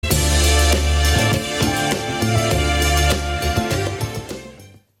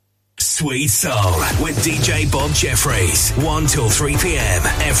Sweet Soul with DJ Bob Jeffries. 1 till 3 p.m.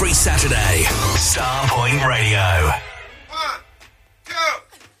 every Saturday. Starpoint Radio.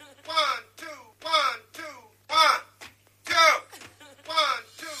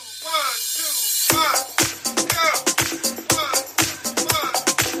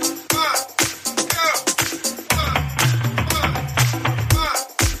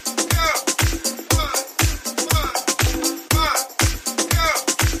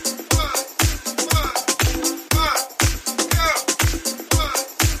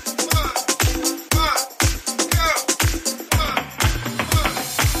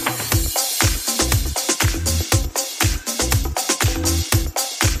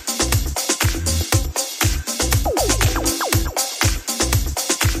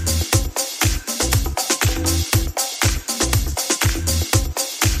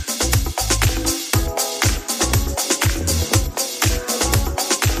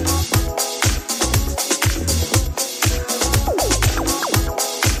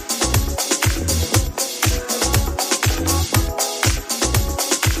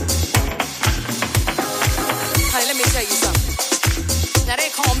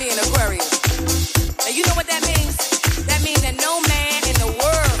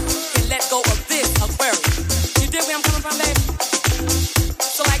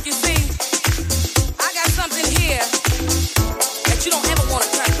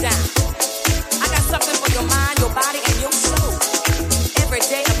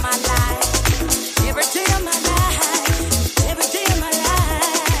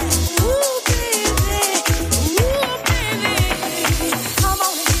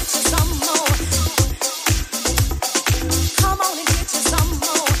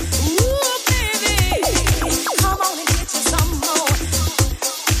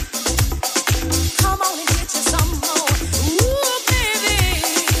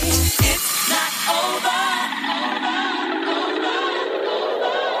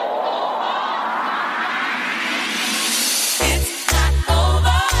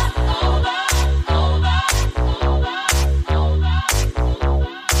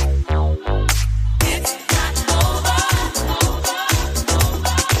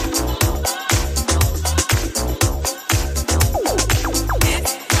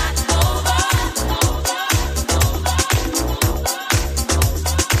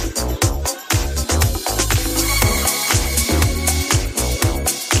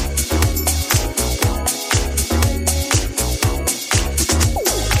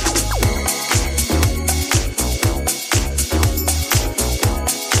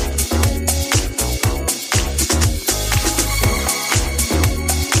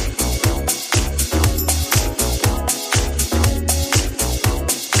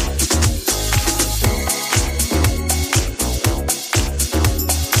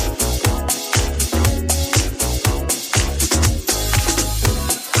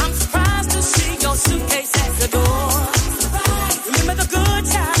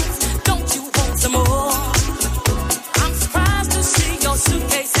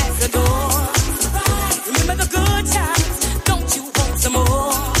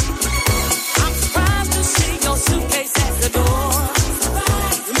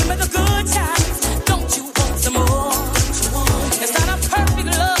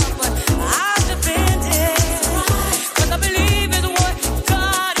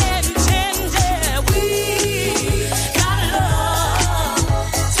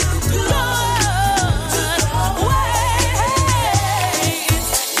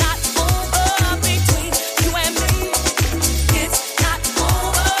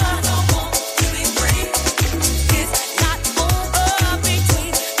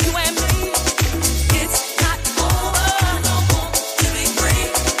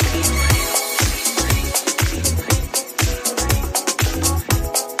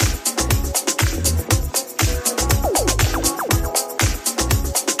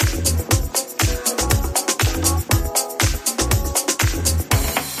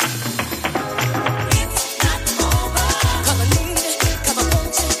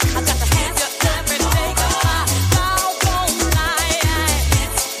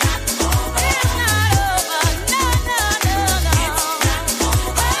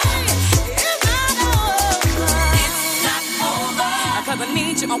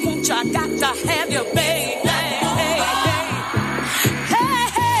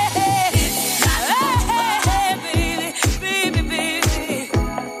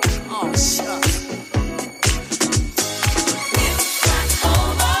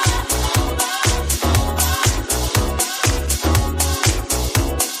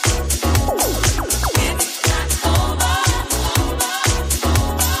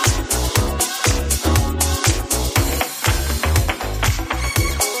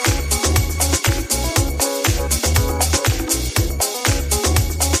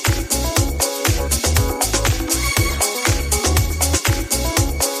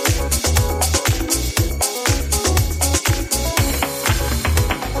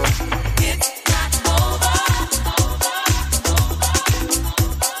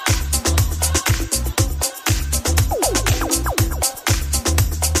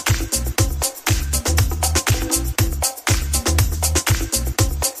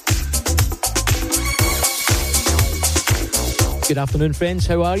 Good afternoon, friends.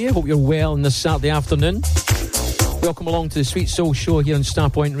 How are you? Hope you're well on this Saturday afternoon. Welcome along to the Sweet Soul Show here on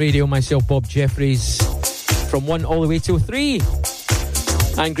Starpoint Radio. Myself, Bob Jeffries, from 1 all the way till 3.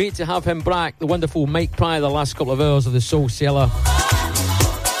 And great to have him back, the wonderful Mike Pryor, the last couple of hours of the Soul Cellar.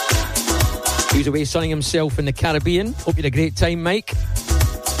 He was away sunning himself in the Caribbean. Hope you had a great time, Mike.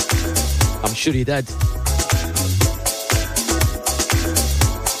 I'm sure he did.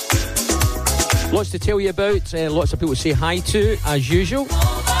 Lots to tell you about, lots of people to say hi to, as usual.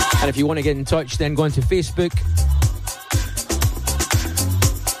 And if you want to get in touch, then go onto Facebook.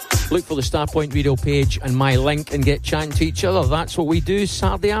 Look for the Starpoint Radio page and my link and get chatting to each other. That's what we do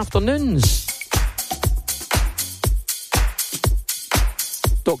Saturday afternoons.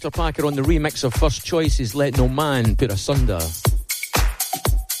 Dr. Packer on the remix of First Choice's Let No Man Put Asunder.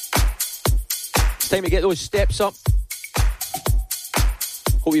 It's time to get those steps up.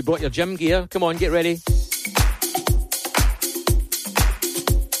 Hope you brought your gym gear. Come on, get ready.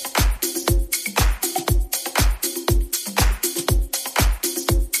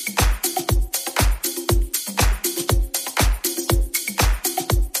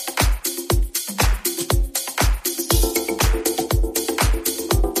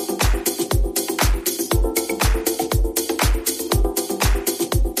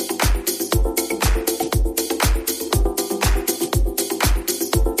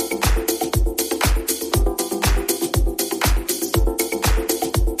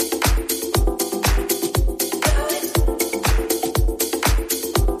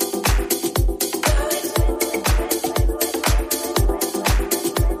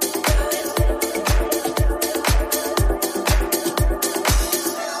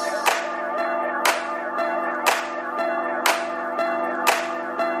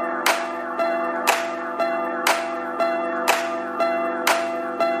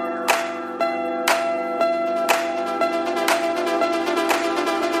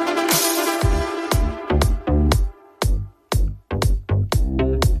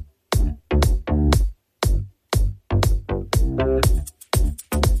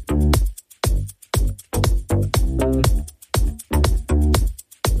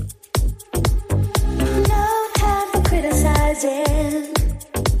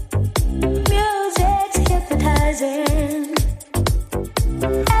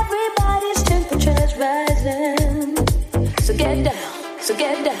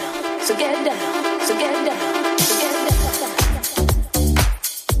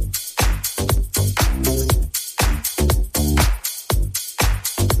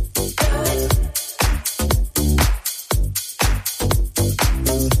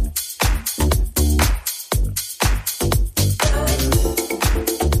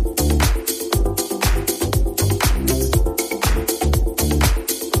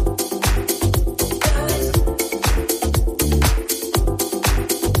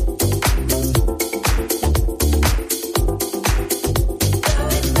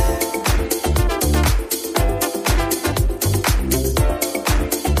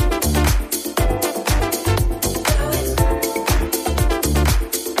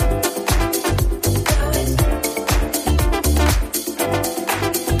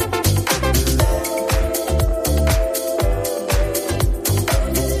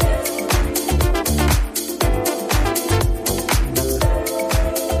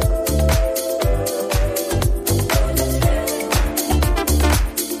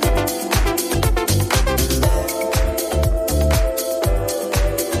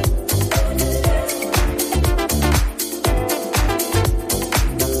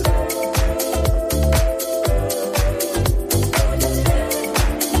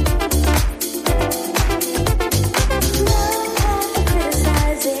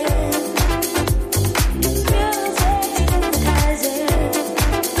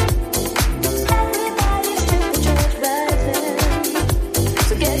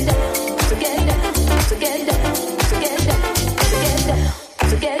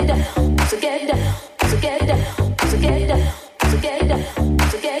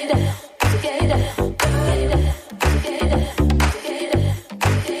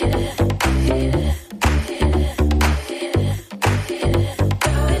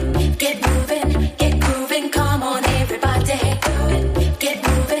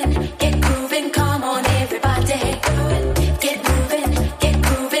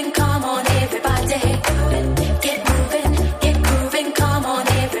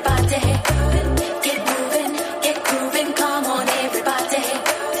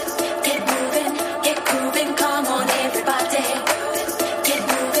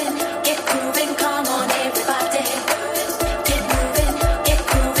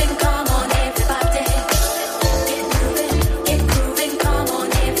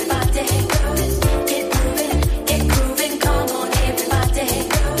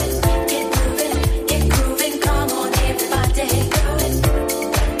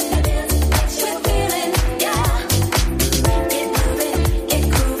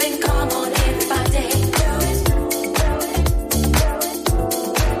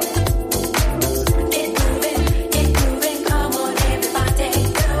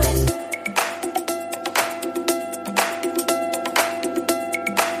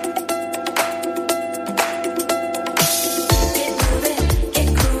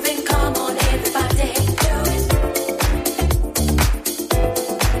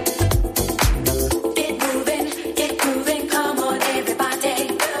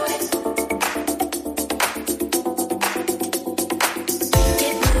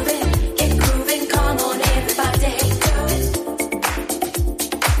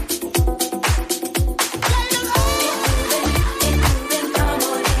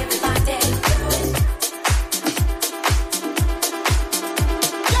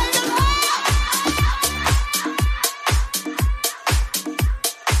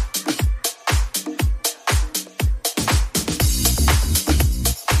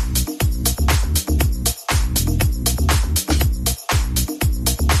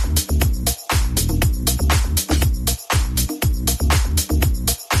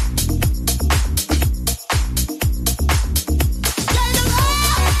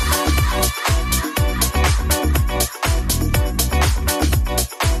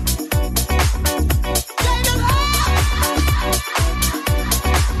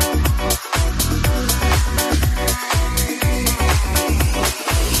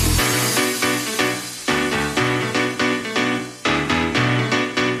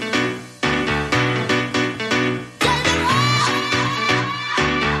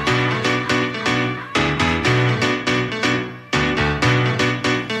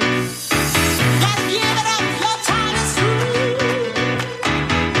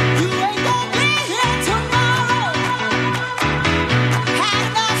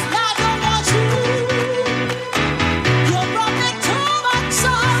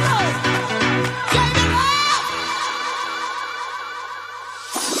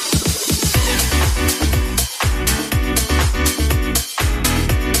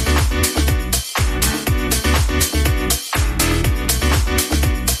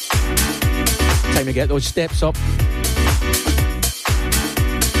 Time to get those steps up.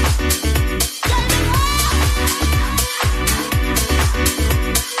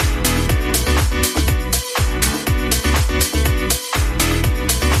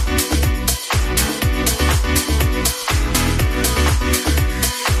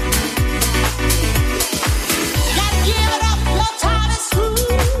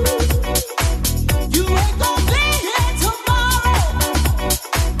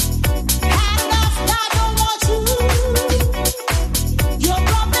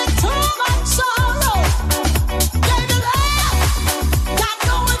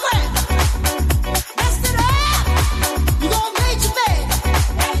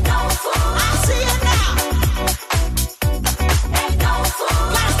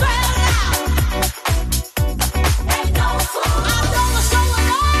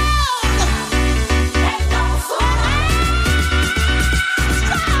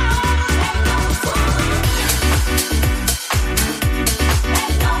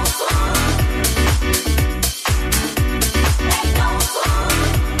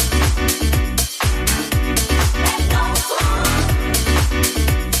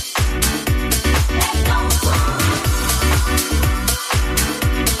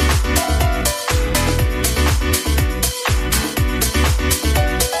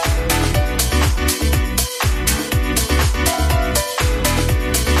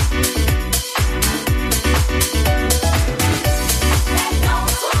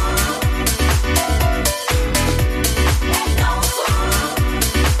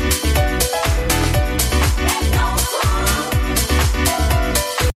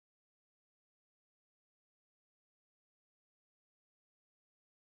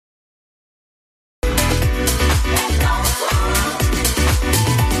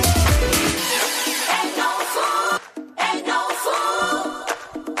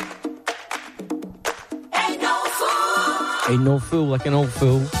 Ain't no fool like an old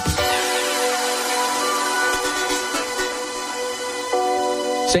fool.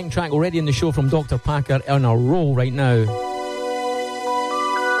 Second track already in the show from Dr. Packer, on a roll right now.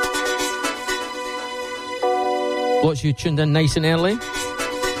 Lots of you tuned in nice and early.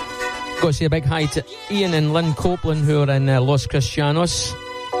 Got to say a big hi to Ian and Lynn Copeland, who are in Los Cristianos,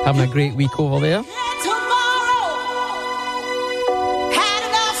 having a great week over there.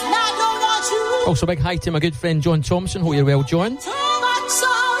 Also, big hi to my good friend John Thompson. Hope you're well, John.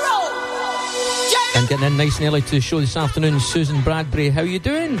 And getting in nice and early to the show this afternoon, Susan Bradbury. How you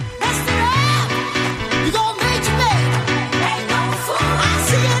doing?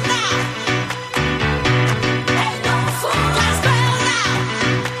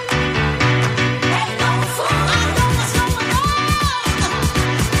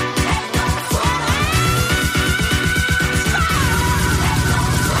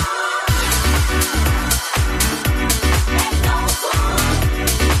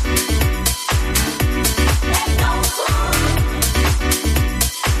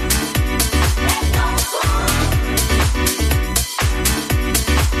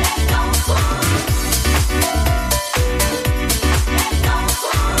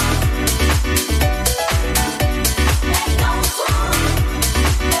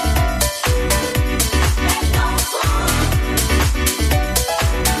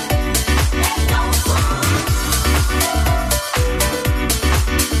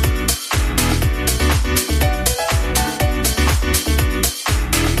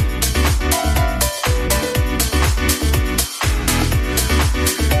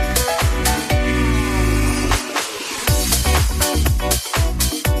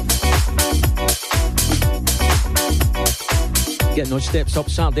 No steps up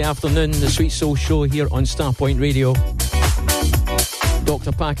Saturday afternoon, the Sweet Soul Show here on Starpoint Radio.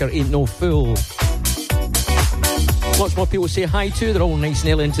 Dr. Packer ain't no fool. Lots more people say hi to. They're all nice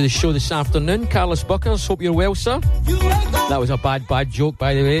and early into the show this afternoon. Carlos Buckers, hope you're well, sir. That was a bad joke,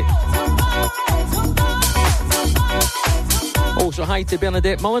 by the way. Also hi to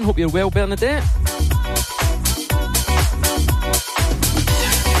Bernadette Mullen, hope you're well, Bernadette.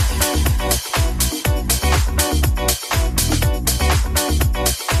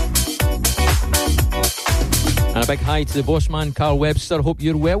 And a big hi to the boss man, Carl Webster. Hope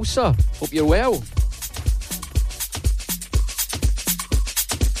you're well, sir. Hope you're well.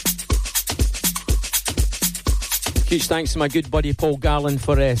 Huge thanks to my good buddy Paul Garland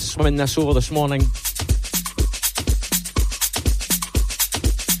for swimming this over this morning.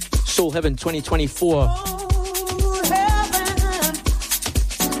 Soul Heaven 2024.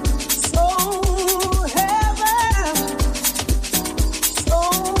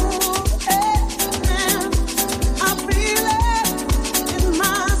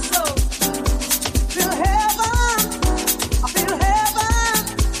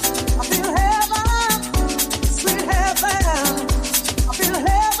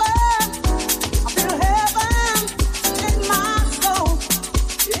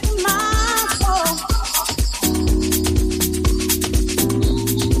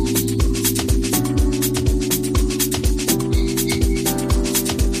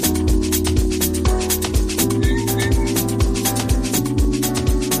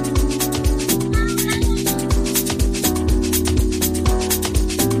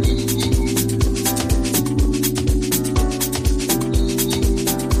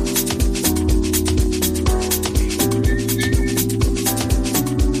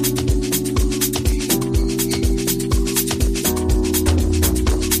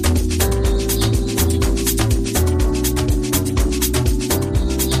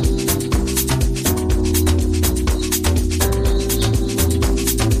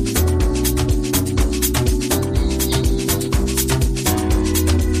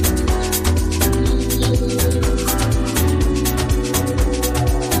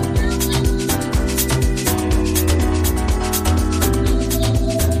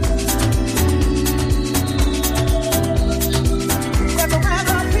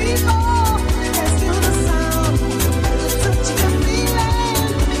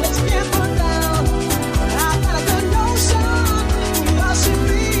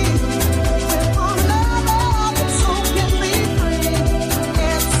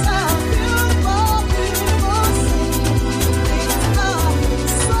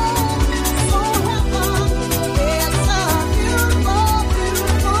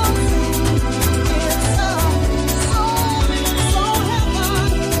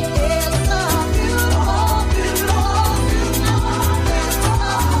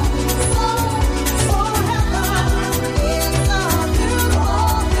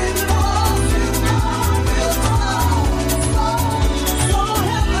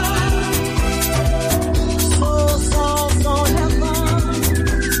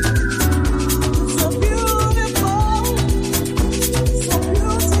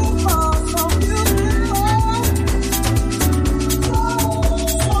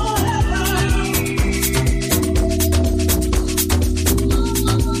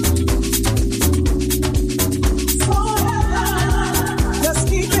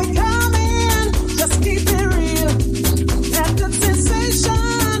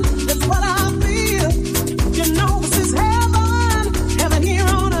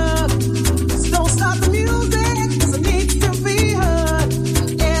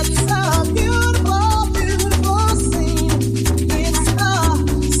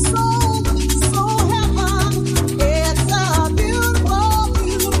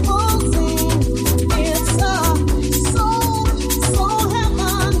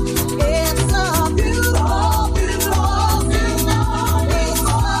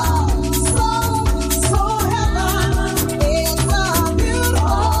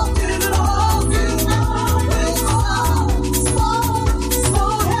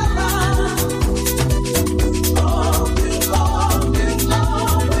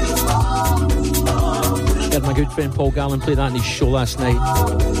 good friend Paul Gallen played that in his show last night.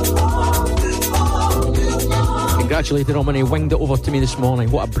 Congratulated on when he winged it over to me this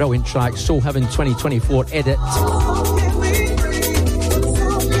morning. What a brilliant track. Soul Heaven 2024 edit.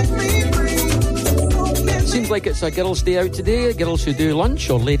 Seems like it's a girls' day out today. Girls who do lunch,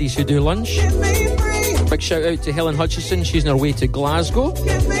 or ladies who do lunch. Big shout out to Helen Hutchison. She's on her way to Glasgow.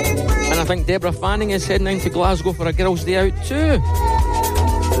 And I think Deborah Fanning is heading down to Glasgow for a girls' day out too.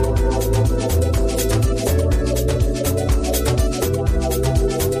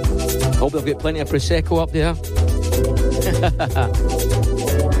 Hope they've got plenty of Prosecco up there.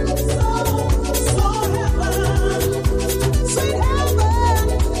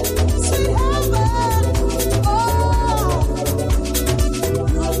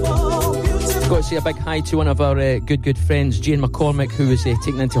 Got to say a big hi to one of our good friends, Jane McCormick, who was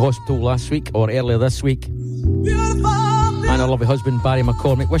taken into hospital last week or earlier this week, and our lovely husband Barry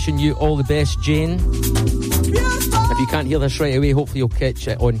McCormick. Wishing you all the best, Jane. If you can't hear this right away, hopefully you'll catch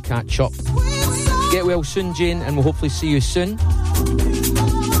it on Catch Up. Get well soon, Jane, and we'll hopefully see you soon.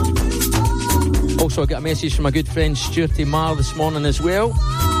 Also, I got a message from my good friend Stuarty Marr this morning as well.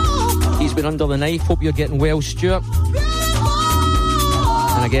 He's been under the knife. Hope you're getting well, Stuart.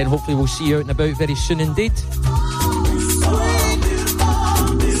 And again, hopefully we'll see you out and about very soon indeed.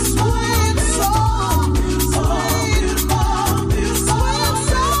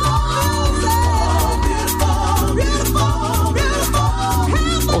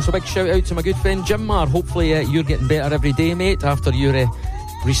 Also, a big shout out to my good friend Jim Marr. Hopefully you're getting better every day, mate, after your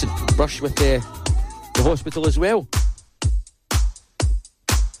recent brush with the hospital as well.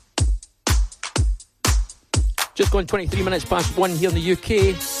 Just gone 23 minutes past 1 here in the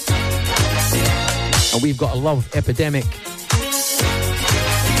UK, and we've got a love epidemic.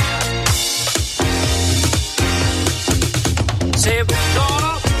 Say we're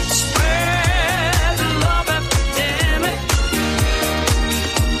gonna spread the love epidemic.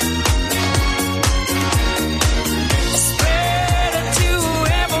 Spread it to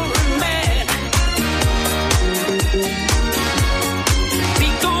every man. We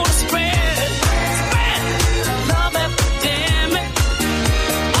gonna spread love epidemic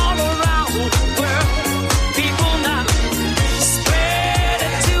all around the world. People now spread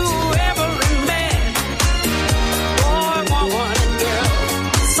it to every man, boy, woman, and girl.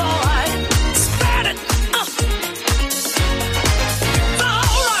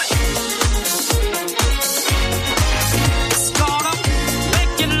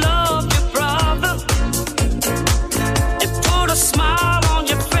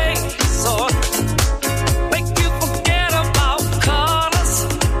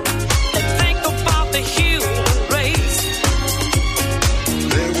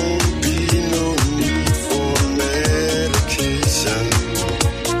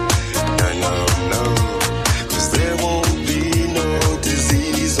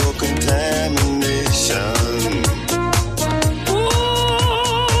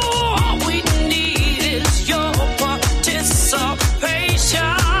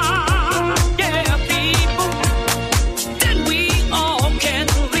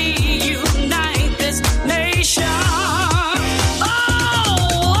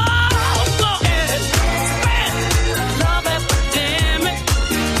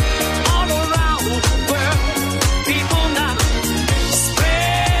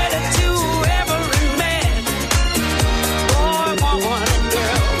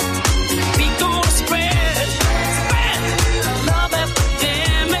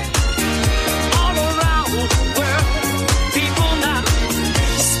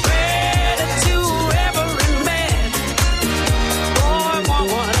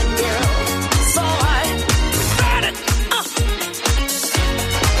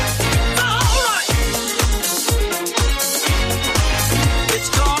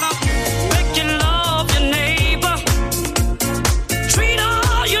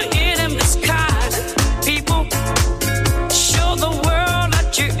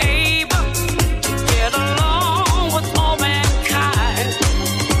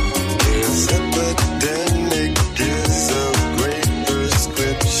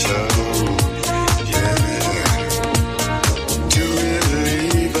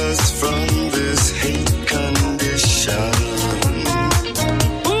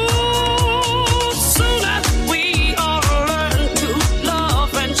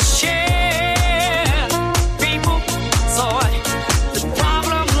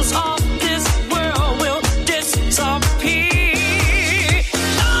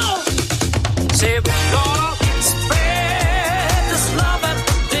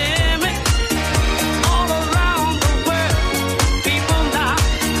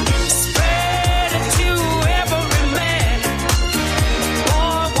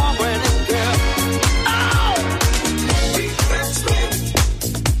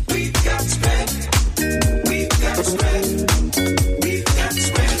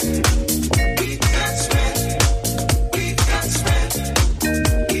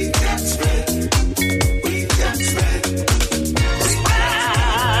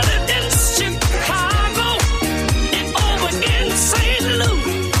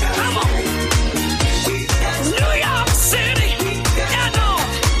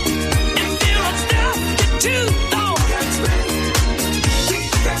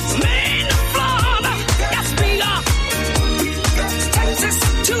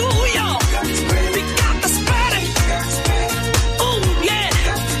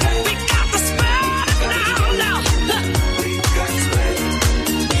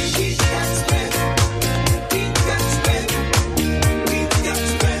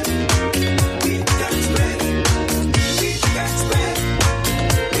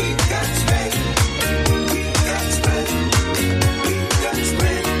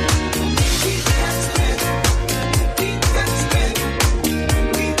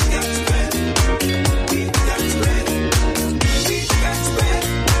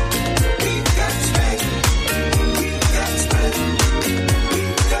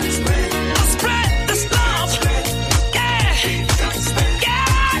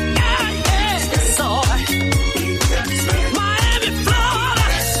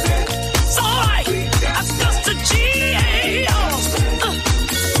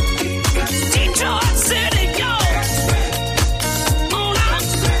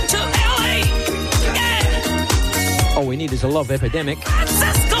 is a love epidemic.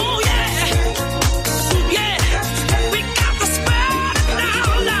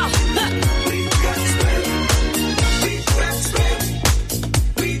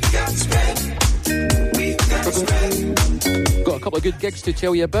 Got a couple of good gigs to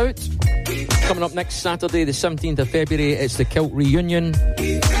tell you about. Coming up next Saturday, the 17th of February, it's the Kilt Reunion.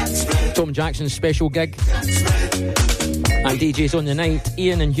 Tom Jackson's special gig. And DJs on the night,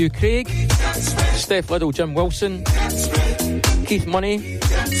 Ian and Hugh Craig, Steph Liddell, Jim Wilson, Keith Money,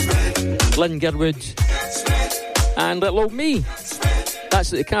 Lynn Girwood, and little old me.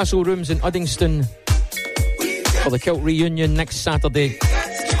 That's at the Castle Rooms in Uddingston for the Kilt Reunion next Saturday.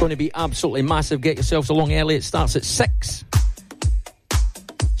 It's going to be absolutely massive. Get yourselves along early. It starts at 6.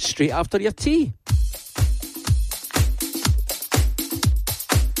 Straight after your tea.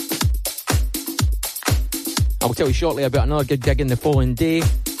 I'll tell you shortly about another good gig in the following day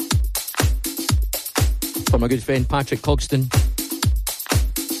for my good friend Patrick Clugston.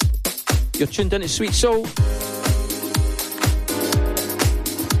 You're tuned into Sweet Soul.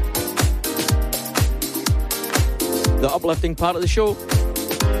 The uplifting part of the show.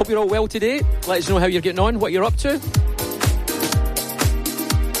 Hope you're all well today. Let us know how you're getting on, what you're up to.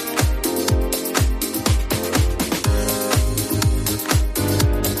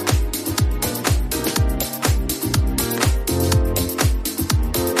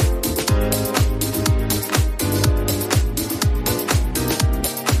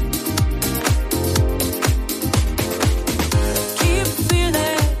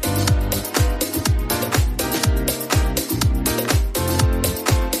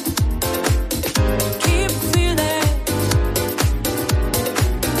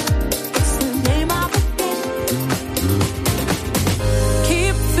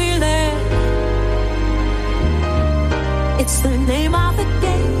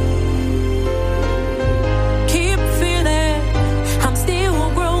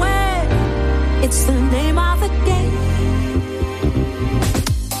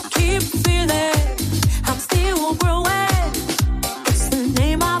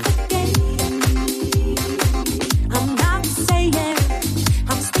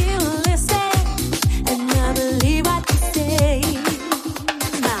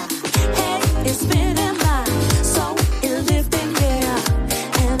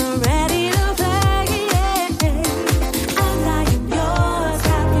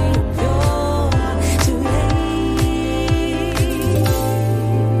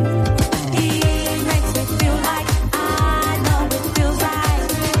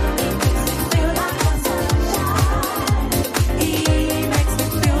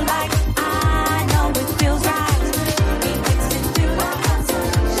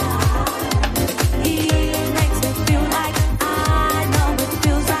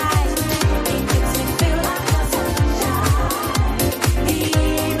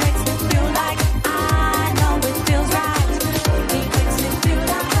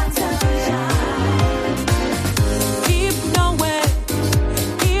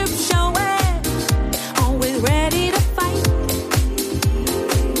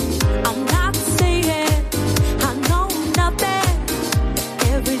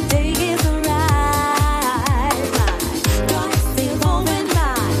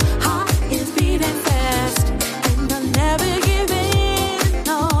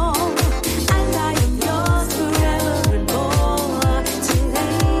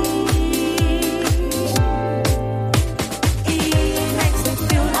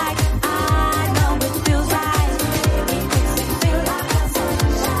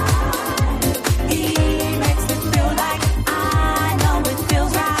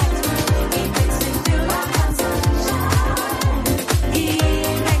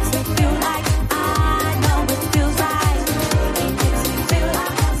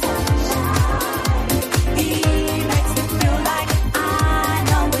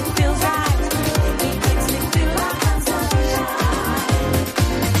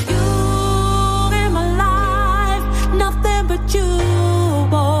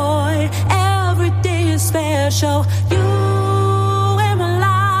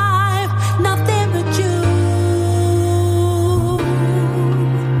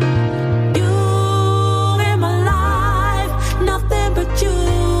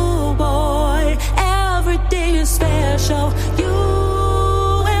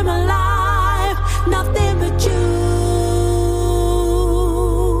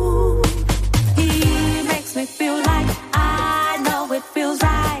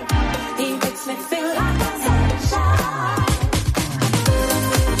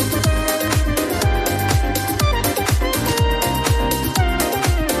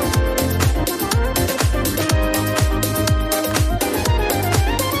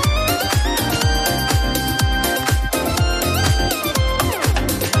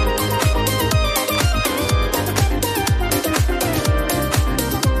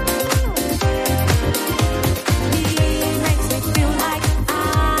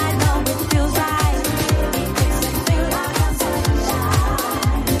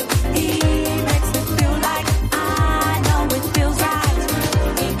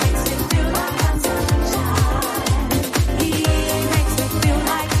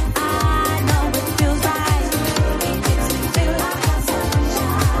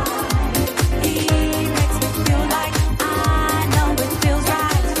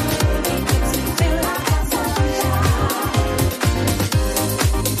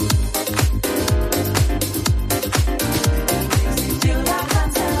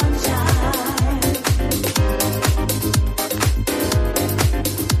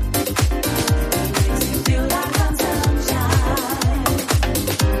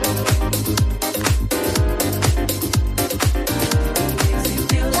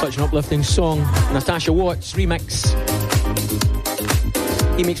 Such an uplifting song. Natasha Watts remix.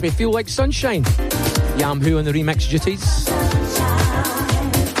 He Makes Me Feel Like Sunshine. Yamhoo on the remix duties.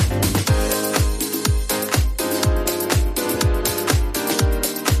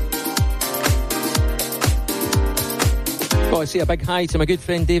 Got to say a big hi to my good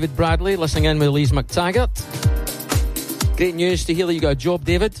friend David Bradley, listening in with Elise McTaggart. Great news to hear that you got a job,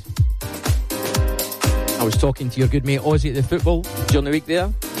 David. I was talking to your good mate Ozzy at the football during the week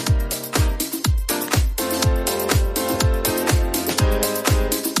there.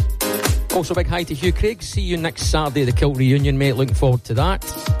 Also, big hi to Hugh Craig. See you next Saturday, the Kilt reunion, mate. Looking forward to that.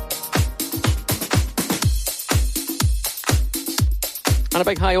 And a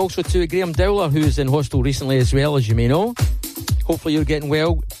big hi also to Graham Dowler, who's in hospital recently as well, as you may know. Hopefully you're getting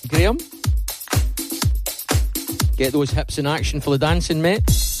well, Graham. Get those hips in action for the dancing, mate.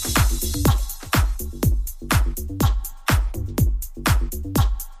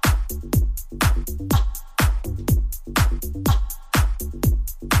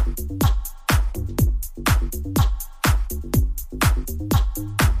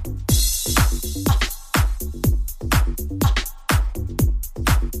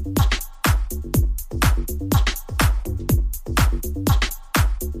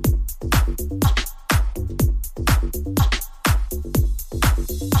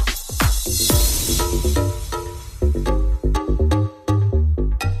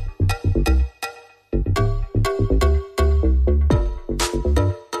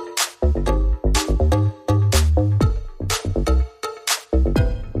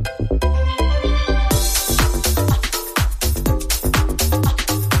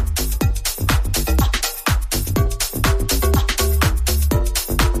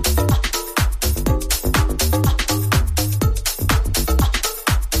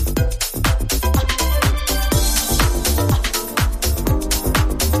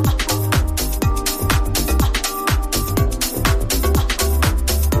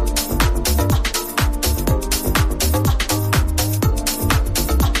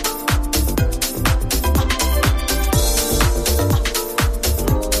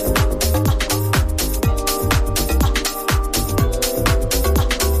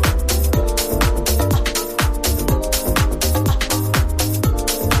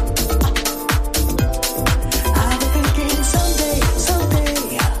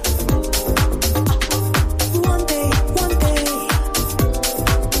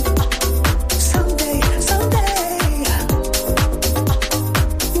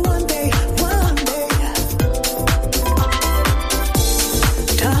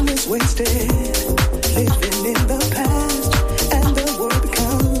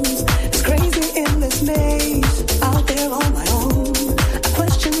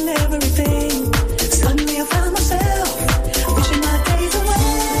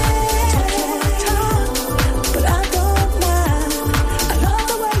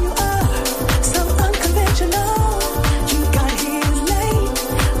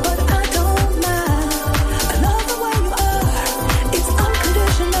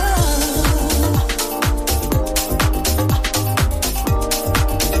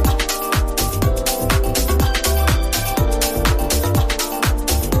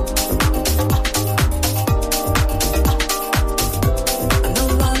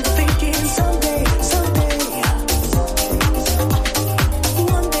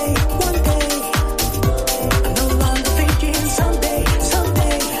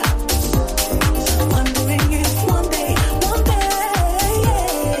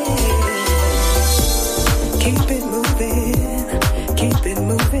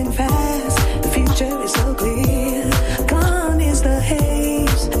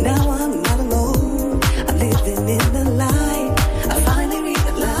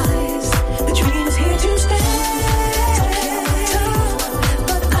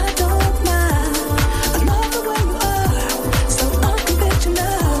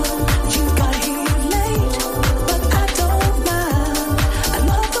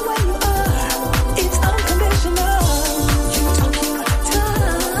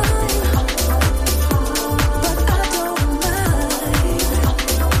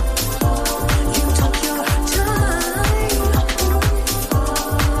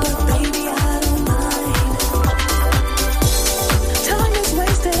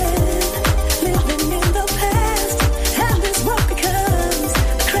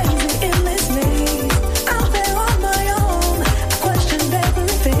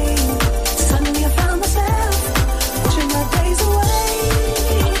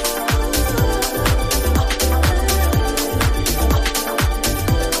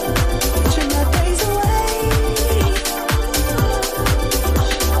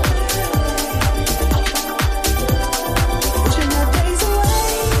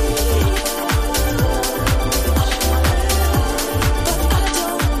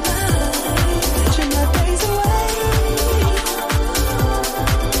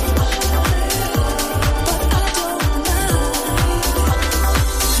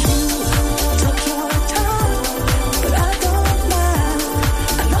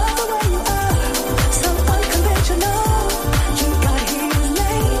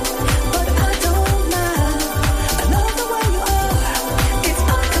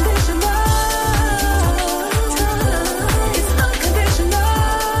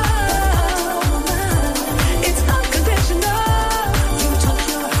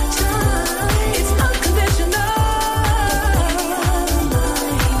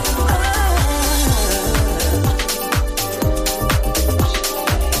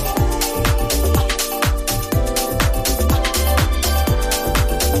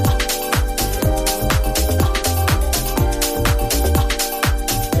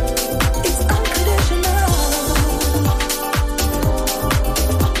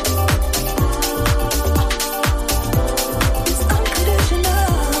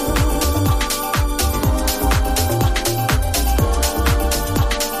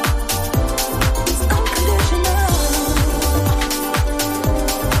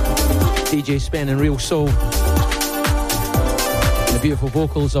 DJ Spen and Real Soul. And the beautiful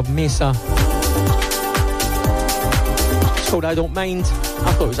vocals of Mesa. It's called I Don't Mind.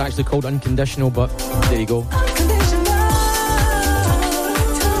 I thought it was actually called Unconditional, but there you go.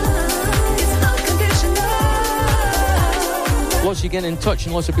 Lots of you getting in touch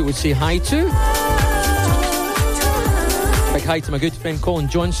and lots of people would say hi to. Big hi to my good friend Colin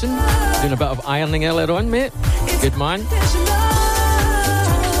Johnson, doing a bit of ironing earlier on, mate. Good man.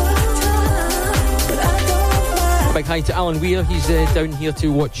 Big hi to Alan Weir, he's down here to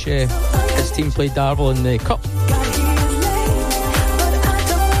watch his team play Darvel in the Cup.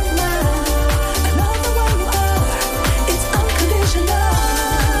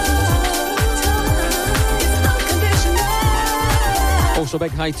 Also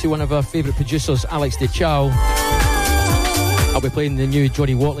big hi to one of our favourite producers, Alex DeChao. I'll be playing the new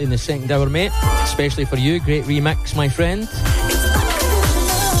Johnny Watley in the second hour, mate. Especially for you. Great remix, my friend.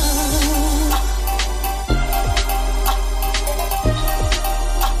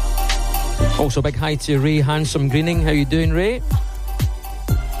 Also big hi to Ray Handsome Greening. How you doing, Ray?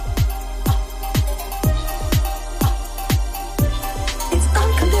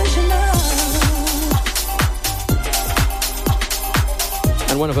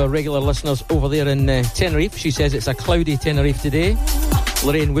 One of our regular listeners over there in Tenerife, she says it's a cloudy Tenerife today.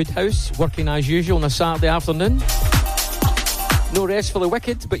 Lorraine Woodhouse, working as usual on a Saturday afternoon. No rest for the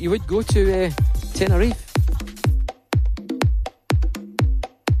wicked, but you would go to Tenerife.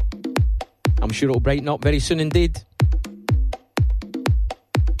 I'm sure it'll brighten up very soon indeed.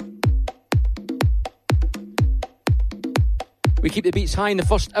 We keep the beats high in the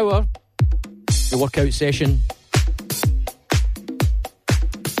first hour. The workout session.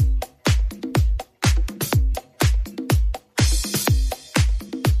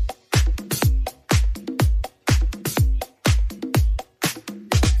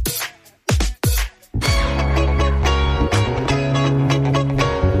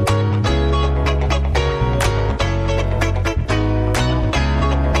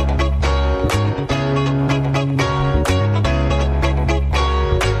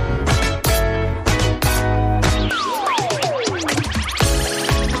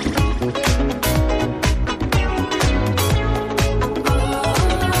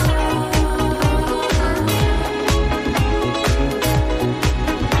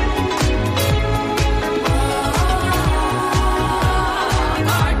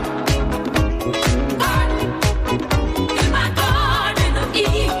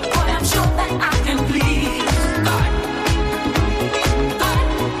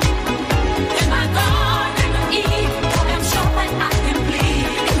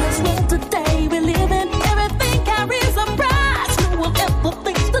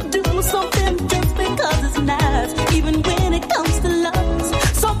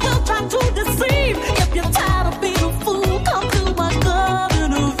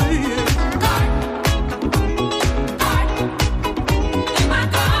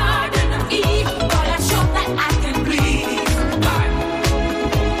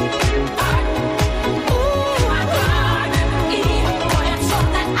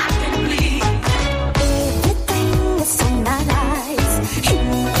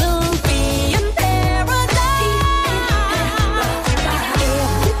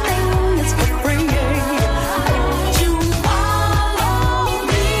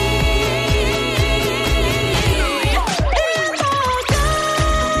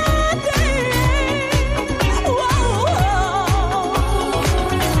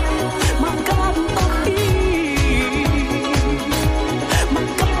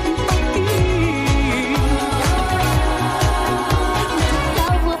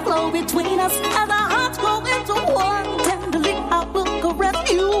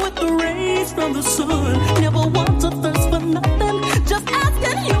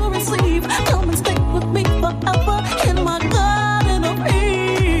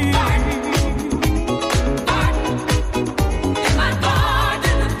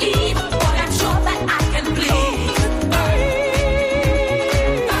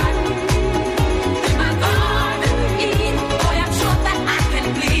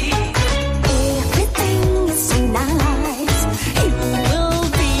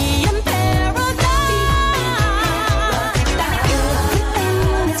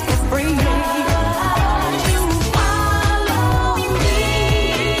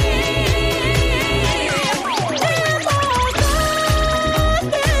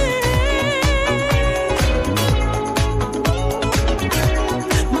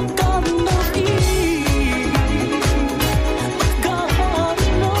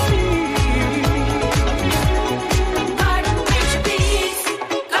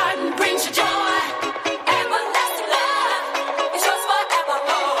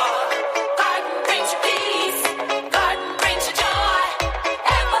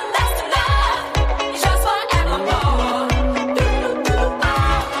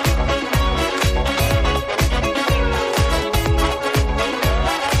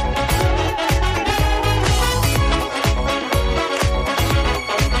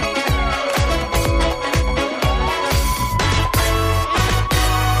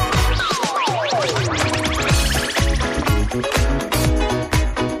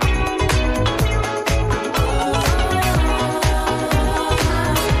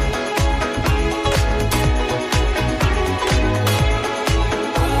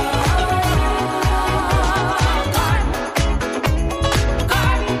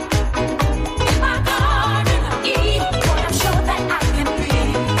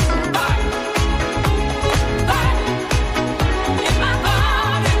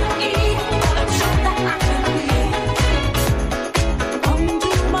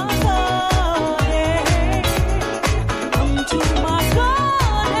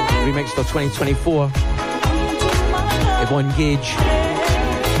 Manchester 2024. Yvonne Gage,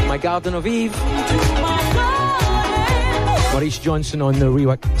 My Garden of Eve. Maurice Johnson on the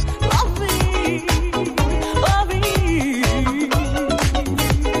remix.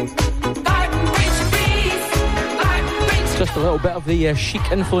 Just a little bit of the chic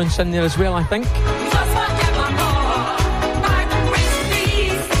influence in there as well, I think.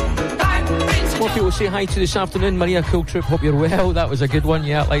 More people say hi to this afternoon. Maria Coultrip, hope you're well. That was a good one,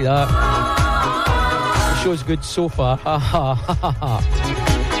 yeah, like that. The show's good so far.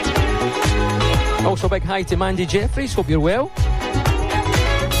 Also, a big hi to Mandy Jeffries, hope you're well.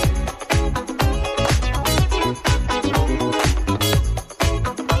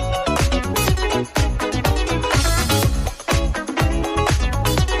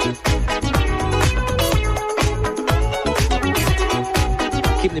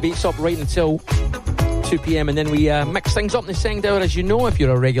 Keeping the beats up right until 2 p.m. and then we mix things up in the second hour, as you know, if you're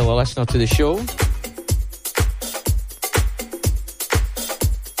a regular listener to the show.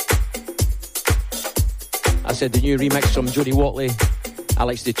 I said the new remix from Jodie Watley,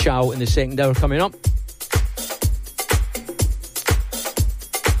 Alex DeChow in the second hour coming up.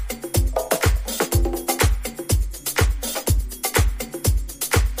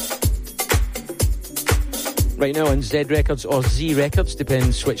 Right now on Z Records or Z Records,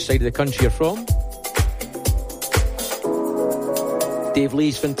 depends which side of the country you're from. Dave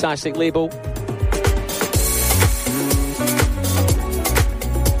Lee's fantastic label.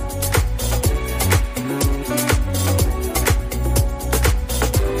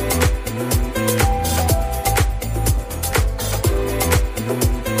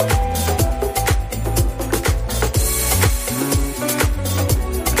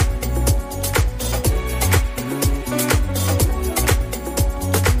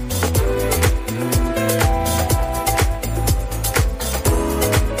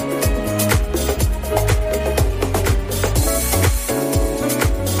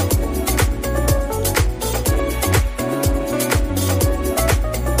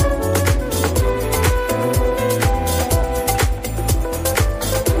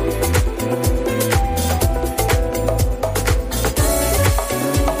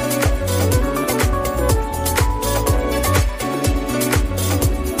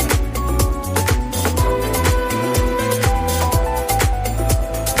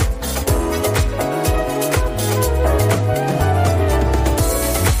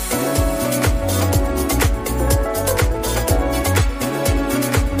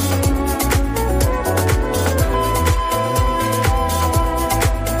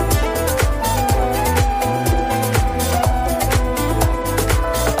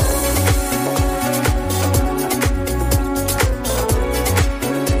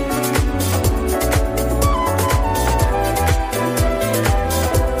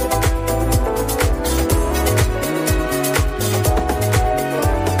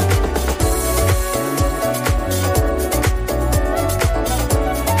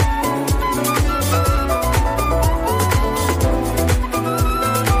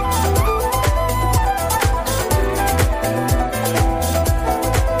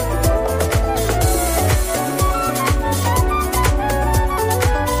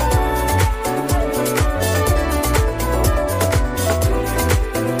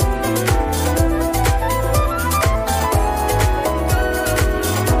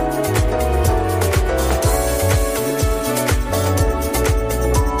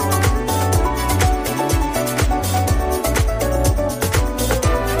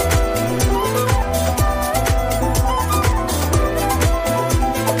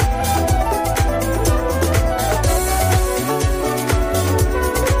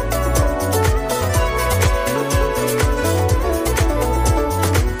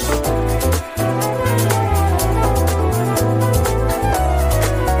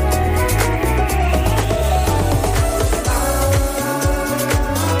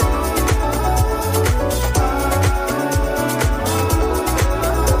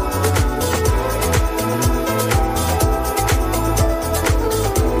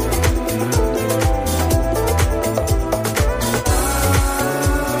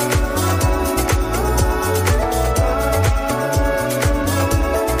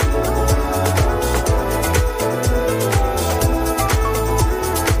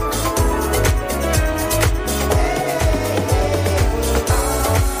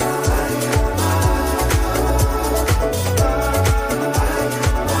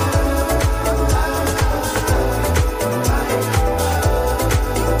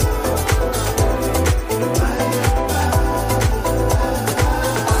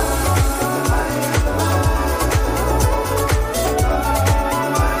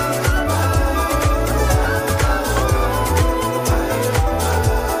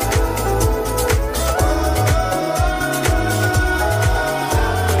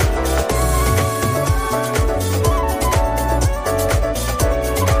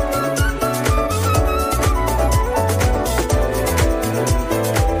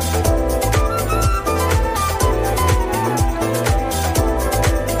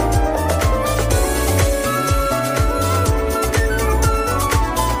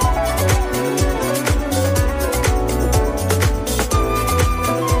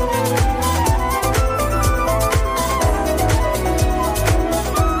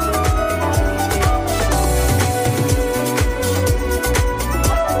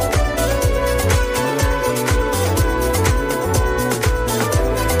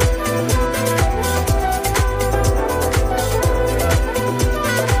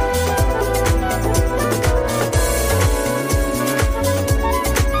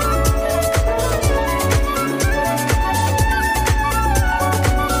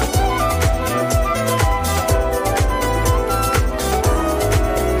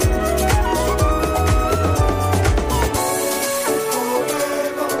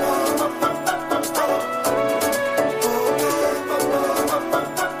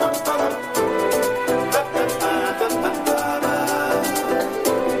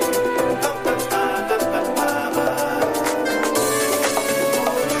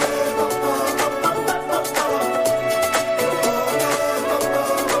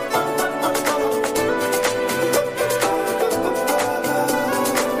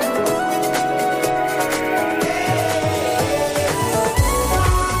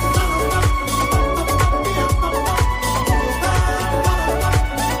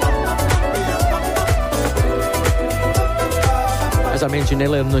 And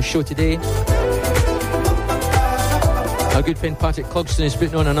earlier in the show today, our good friend Patrick Clugston is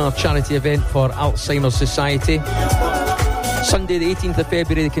putting on another charity event for Alzheimer's Society. Sunday the 18th of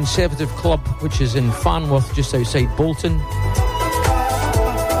February, the Conservative Club, which is in Farnworth, just outside Bolton.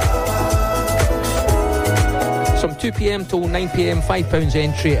 From 2 p.m. till 9 p.m, £5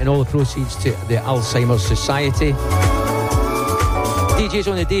 entry, and all the proceeds to the Alzheimer's Society.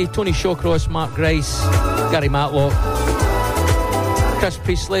 DJs on the day: Tony Shawcross, Mark Grice, Gary Matlock, Chris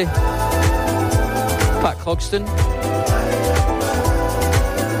Priestley, Pat Clugston,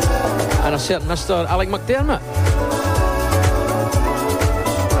 and a certain Mr. Alec McDermott.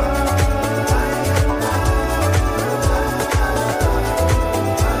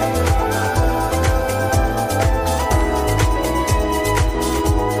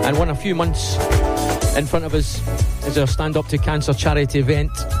 And one a few months in front of us is our Stand Up to Cancer charity event,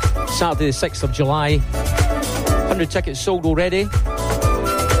 Saturday the 6th of July. 100 tickets sold already,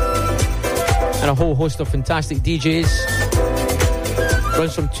 and a whole host of fantastic DJs.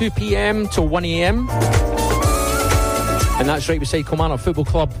 Runs from 2 p.m. till 1 a.m, and that's right beside Kilmarnock Football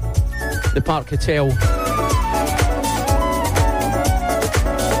Club, the Park Hotel.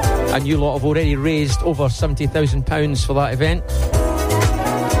 And you lot have already raised over £70,000 for that event.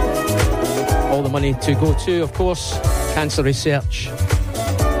 All the money to go to, of course, cancer research.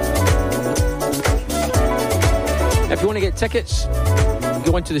 If you want to get tickets,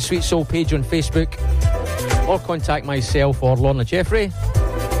 go onto the Sweet Soul page on Facebook, or contact myself or Lorna Jeffrey,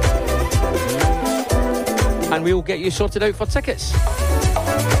 and we'll get you sorted out for tickets.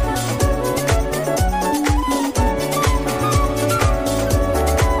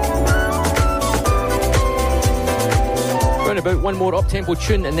 About one more up-tempo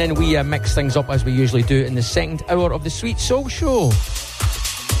tune, and then we mix things up as we usually do in the second hour of the Sweet Soul Show.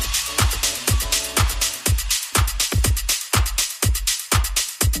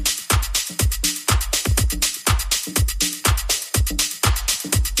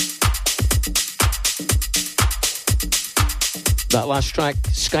 That last track,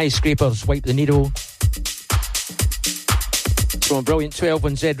 Skyscrapers, Wipe the Needle, from a brilliant 12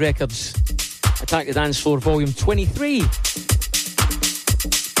 on Z Records, Attack the Dance Floor Volume 23.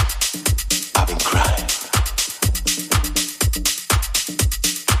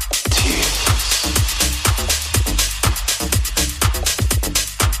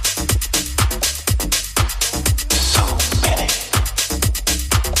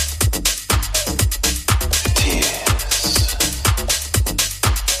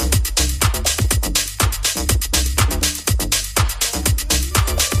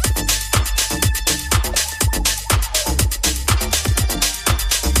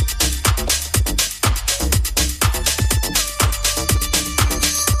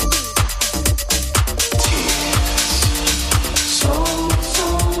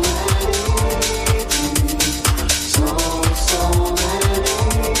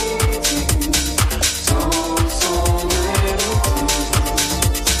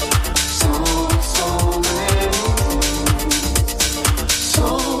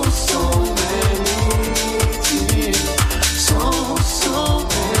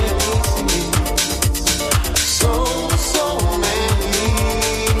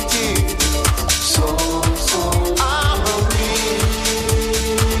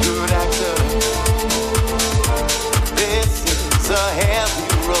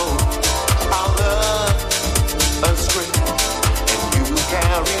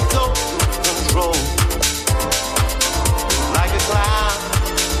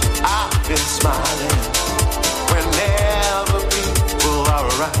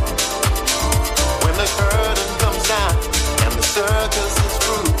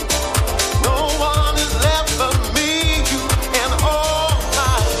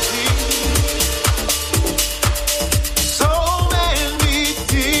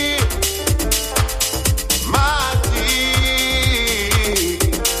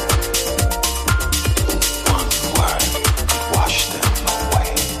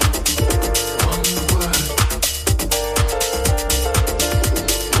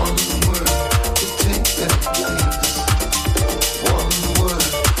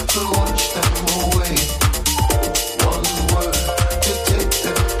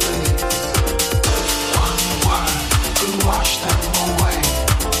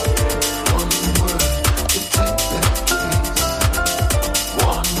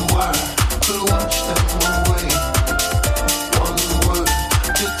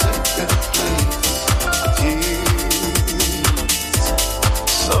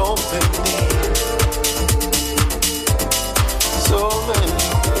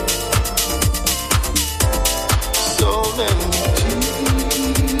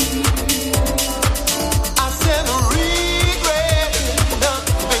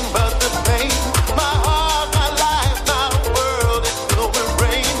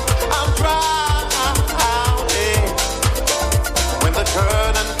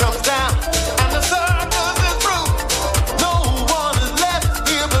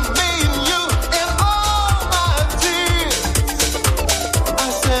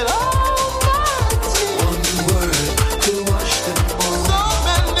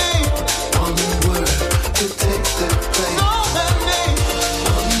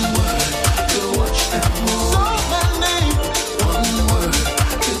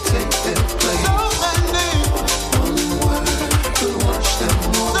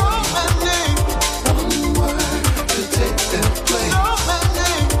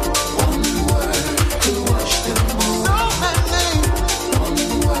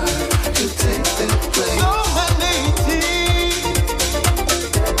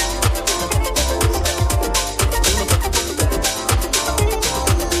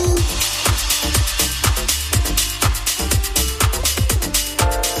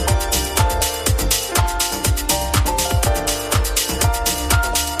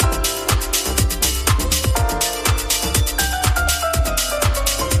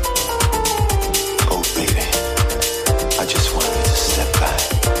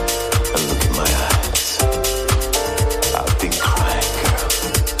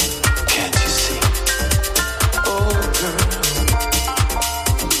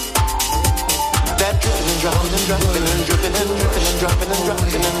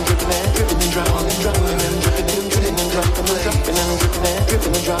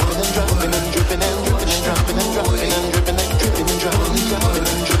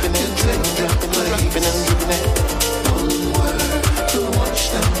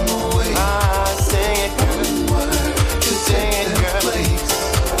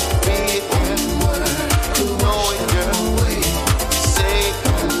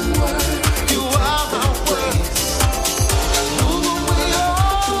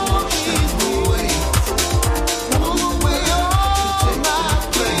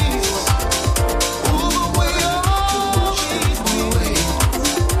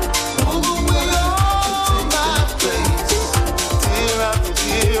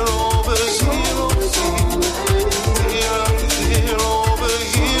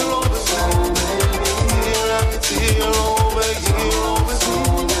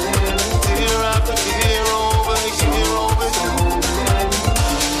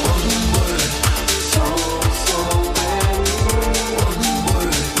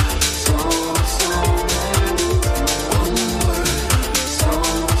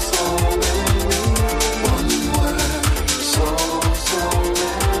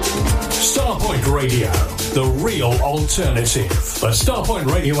 Alternative. The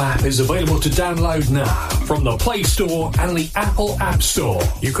Starpoint Radio app is available to download now from the Play Store and the Apple App Store.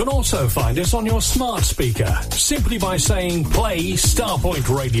 You can also find us on your smart speaker simply by saying play Starpoint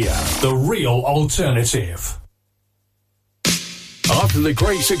Radio, the real alternative. After the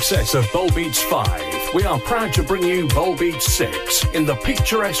great success of Bowl Beats 5, we are proud to bring you Bowl Beats 6 in the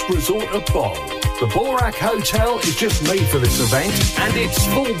picturesque resort of Bowl. The Borak Hotel is just made for this event, and it's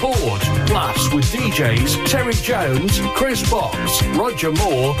full board. Plus, with DJs Terry Jones, Chris Box, Roger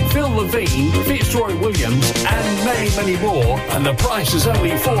Moore, Phil Levine, Fitzroy Williams, and many, many more. And the price is only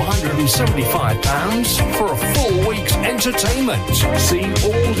 £475 for a full week's entertainment. See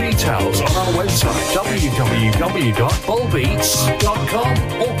all details on our website, www.bowlbeats.com,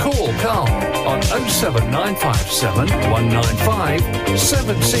 or call Carl on 07957 195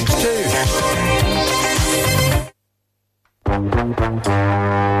 762.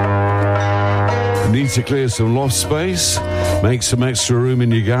 Need to clear some loft space? Make some extra room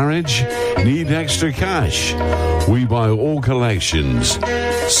in your garage? Need extra cash? We buy all collections.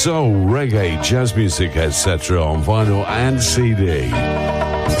 Soul, reggae, jazz music, etc. on vinyl and CD.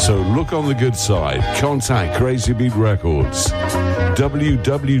 So look on the good side. Contact Crazy Beat Records.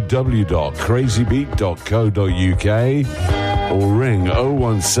 www.crazybeat.co.uk or ring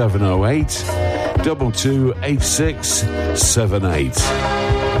 01708 228678.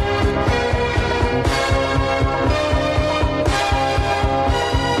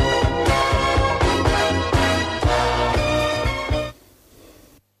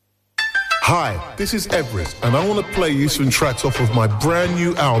 Hi, this is Everest, and I want to play you some tracks off of my brand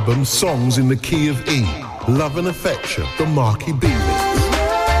new album, Songs in the Key of E, Love and Affection, the Marky B mix.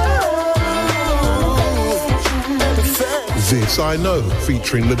 This I Know,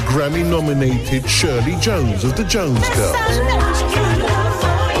 featuring the Grammy-nominated Shirley Jones of the Jones Girls.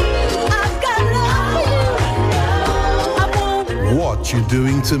 What You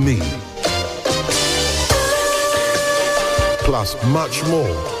Doing to Me. Plus much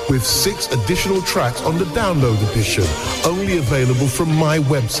more, with 6 additional tracks on the download edition, only available from my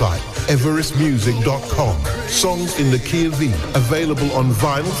website, everestmusic.com. Songs in the Key of E, available on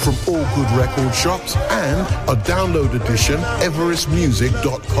vinyl from all good record shops, and a download edition,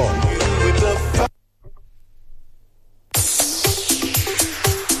 everestmusic.com.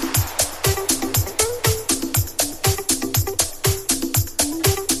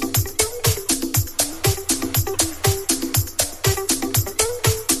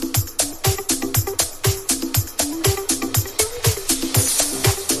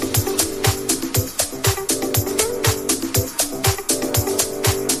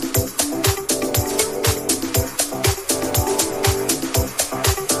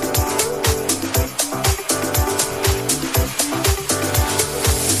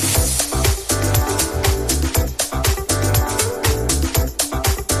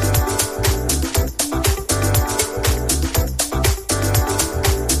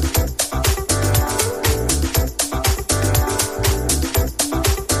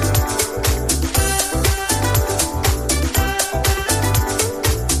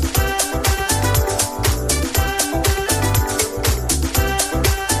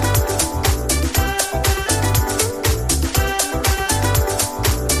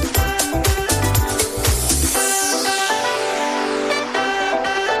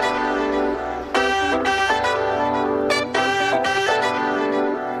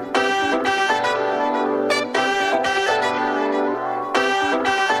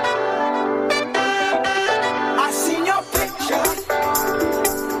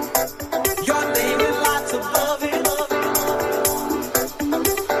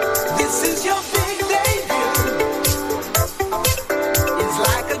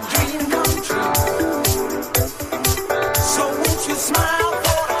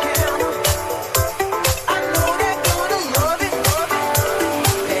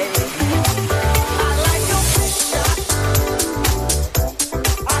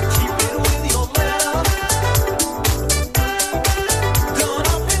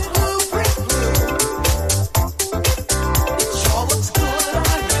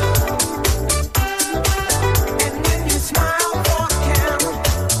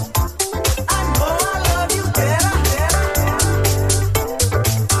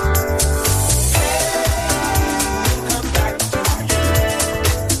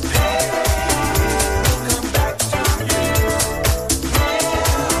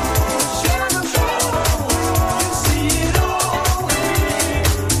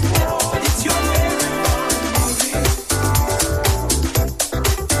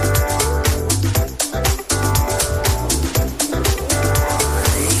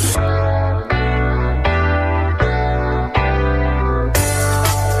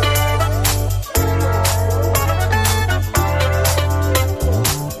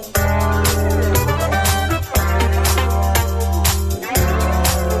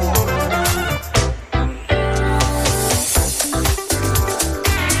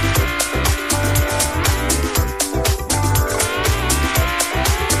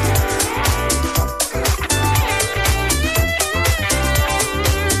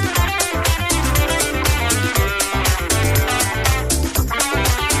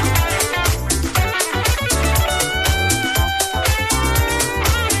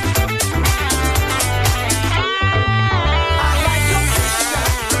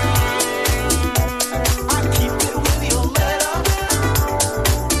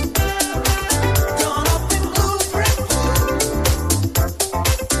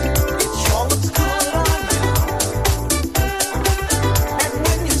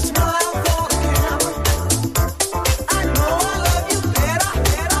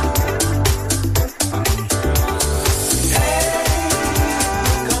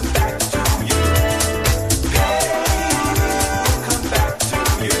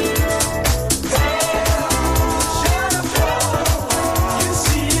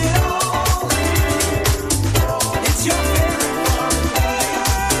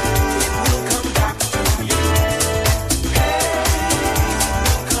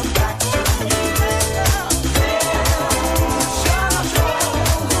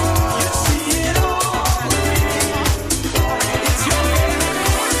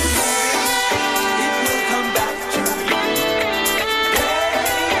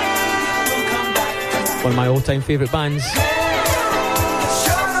 all-time favourite bands.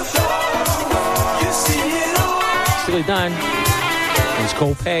 Steely Dan. And it's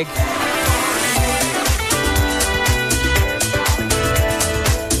called Peg.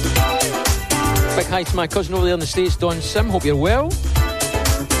 Big hi to my cousin over there in the States, Don Sim. Hope you're well.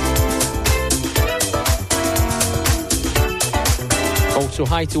 Also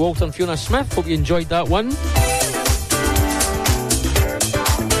hi to Walter and Fiona Smith. Hope you enjoyed that one.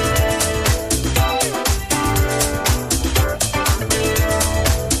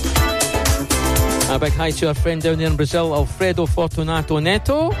 A big hi to our friend down there in Brazil, Alfredo Fortunato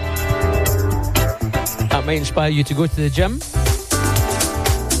Neto. That might inspire you to go to the gym.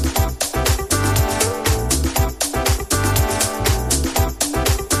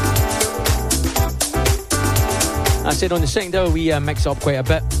 I said on the second hour we mix up quite a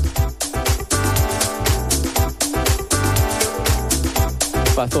bit.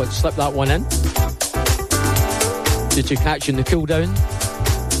 But I thought I'd slip that one in. Did you catch in the cool down?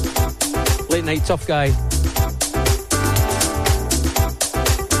 Late Night Tough Guy.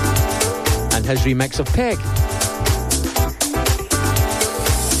 And his remix of Peg.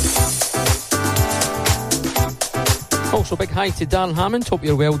 Also big hi to Darren Hammond. Hope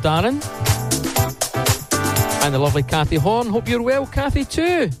you're well, Darren. And the lovely Kathy Horn. Hope you're well, Kathy,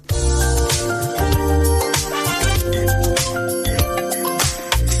 too.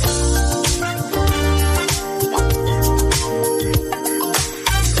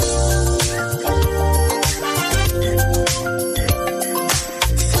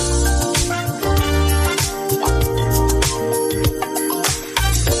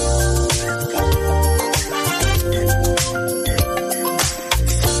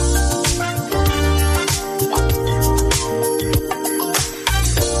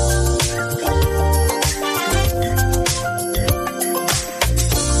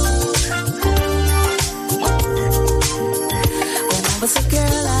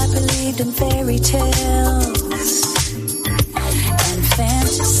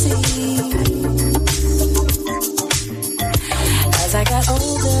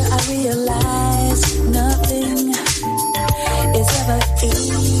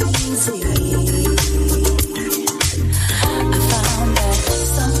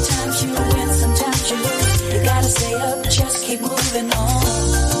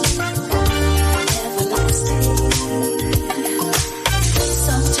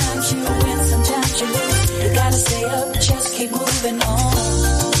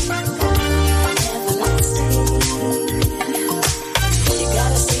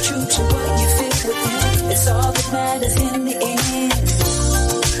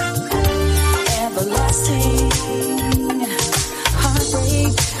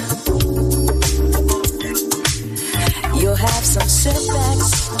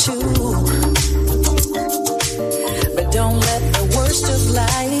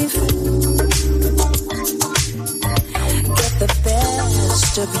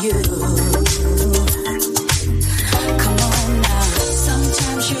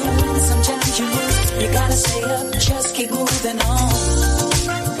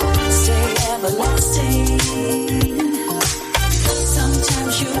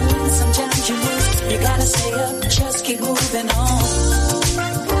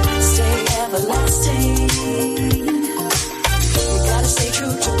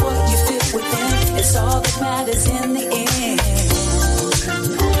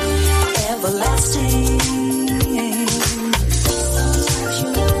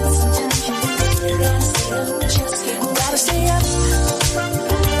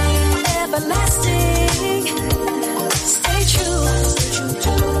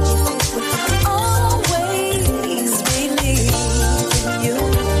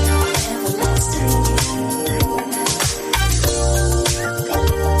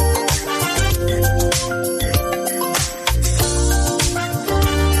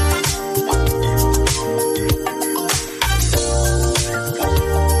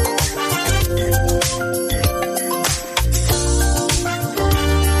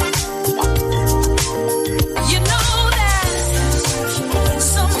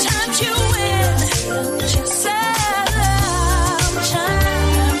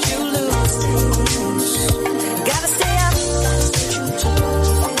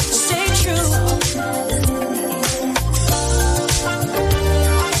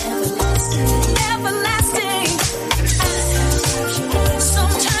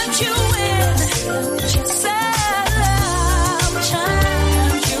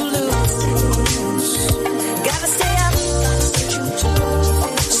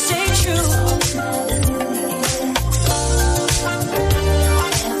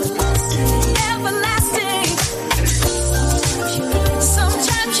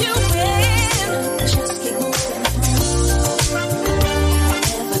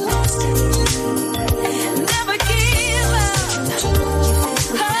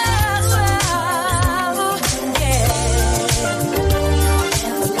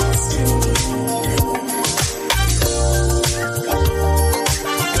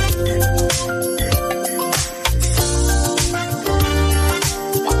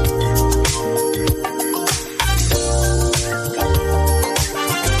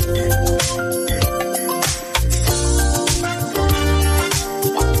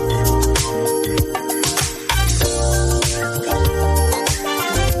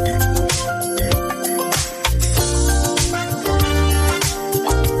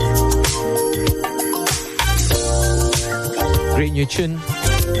 Great new tune.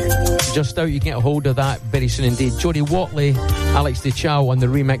 Just out, you can get a hold of that very soon indeed. Jody Watley, Alex DeChow on the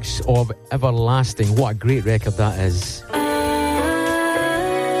remix of Everlasting. What a great record that is.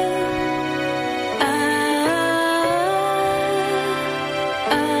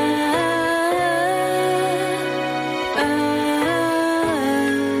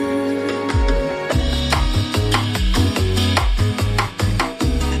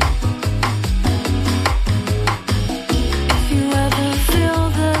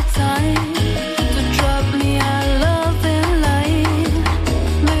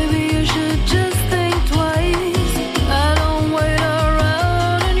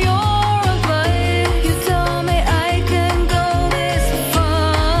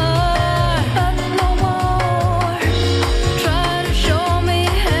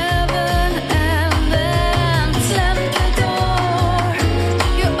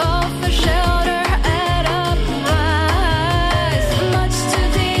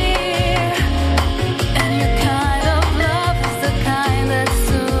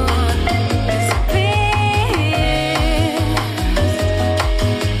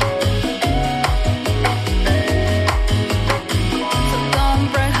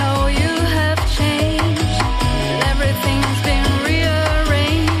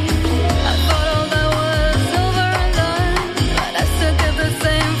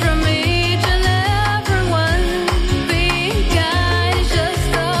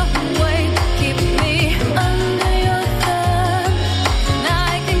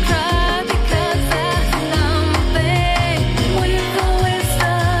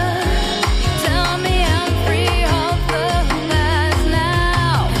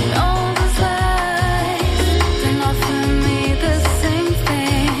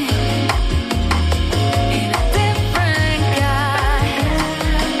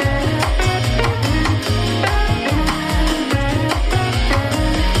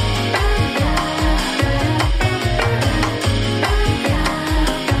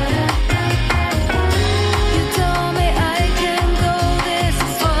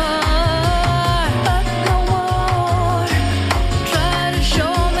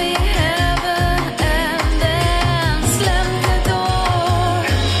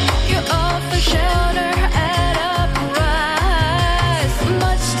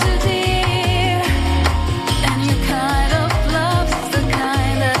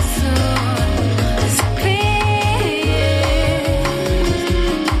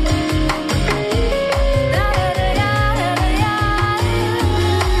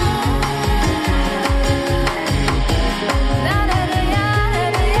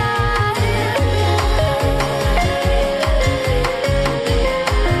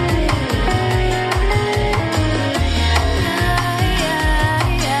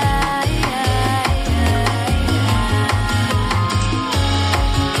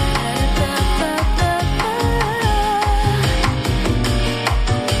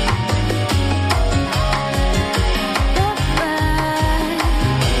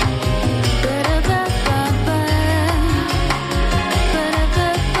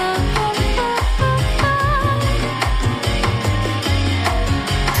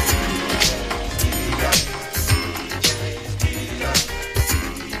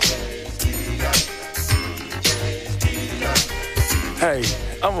 Hey,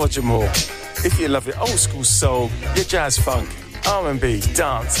 I'm Roger Moore. If you love your old school soul, your jazz funk, R&B,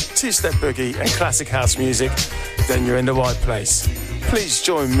 dance, two-step boogie and classic house music, then you're in the right place. Please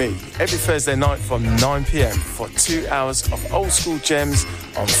join me every Thursday night from 9 p.m. for 2 hours of old school gems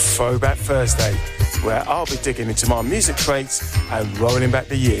on Throwback Thursday, where I'll be digging into my music crates and rolling back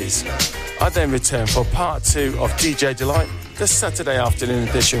the years. I then return for part 2 of DJ Delight, the Saturday afternoon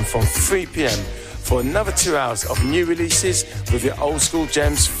edition from 3 p.m. for another 2 hours of new releases with your old school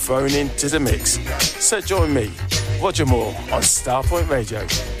gems thrown into the mix. So join me, Roger Moore, on Starpoint Radio,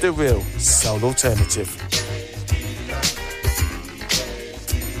 the real soul alternative.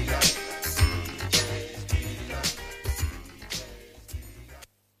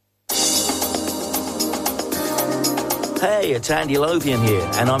 Hey, it's Andy Lothian here,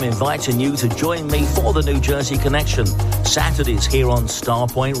 and I'm inviting you to join me for the New Jersey Connection, Saturdays here on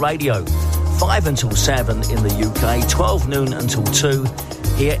Starpoint Radio. 5 until 7 in the UK, 12 noon until 2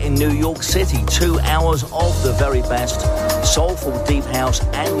 here in New York City. 2 hours of the very best, soulful deep house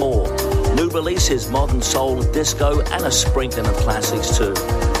and more. New releases, modern soul, disco, and a sprinkling of classics too.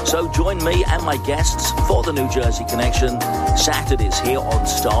 So join me and my guests for the New Jersey Connection, Saturdays here on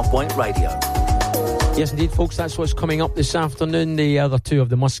Starpoint Radio. Yes, indeed, folks, that's what's coming up this afternoon. The other two of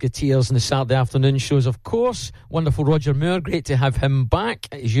the Musketeers in the Saturday afternoon shows, of course. Wonderful Roger Moore, great to have him back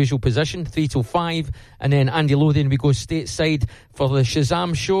at his usual position, 3 till 5. And then Andy Lothian, we go stateside for the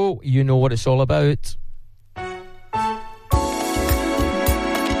Shazam show. You know what it's all about.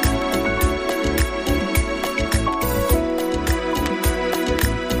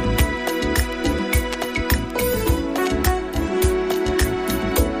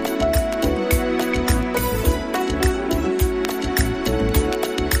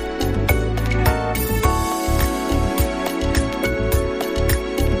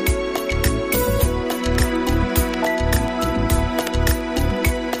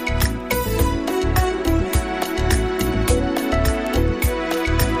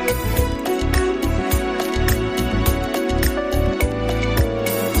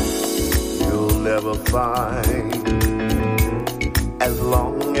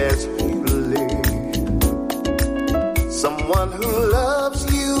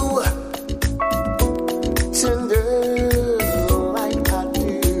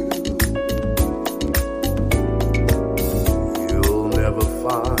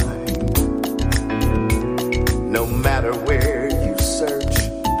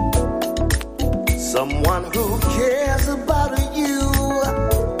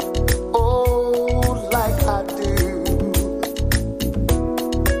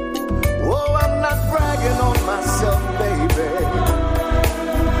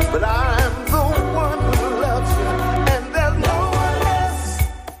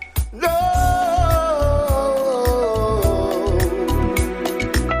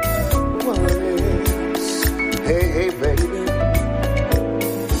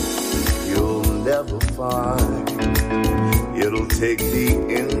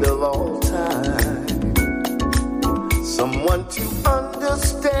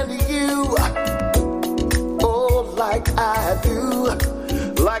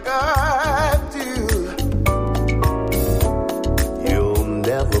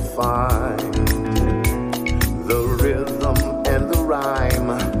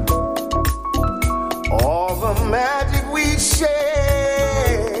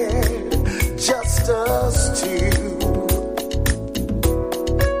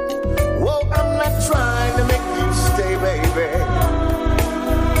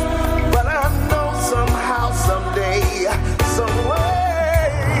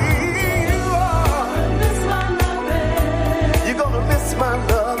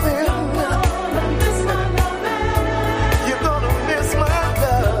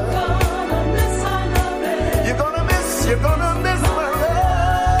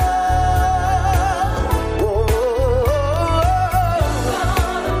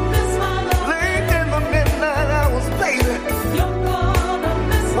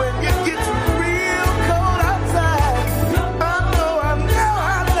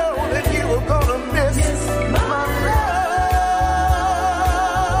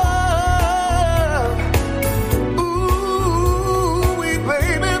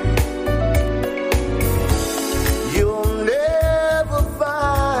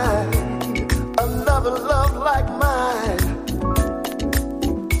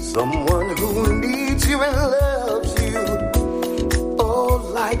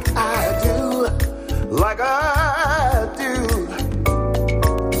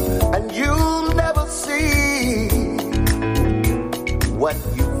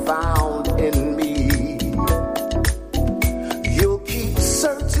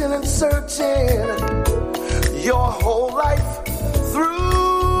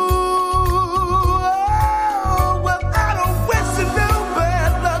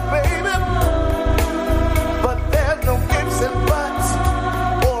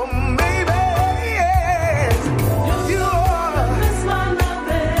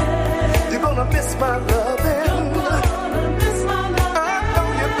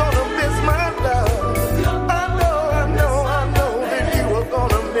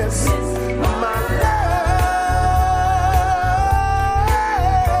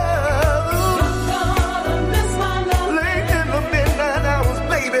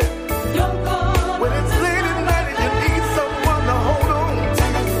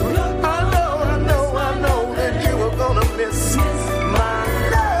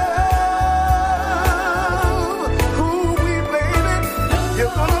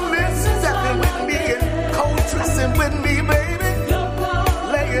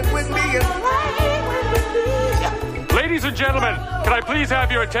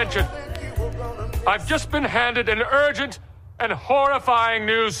 Attention. I've just been handed an urgent and horrifying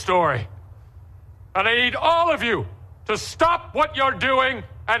news story. And I need all of you to stop what you're doing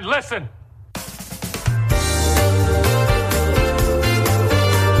and listen.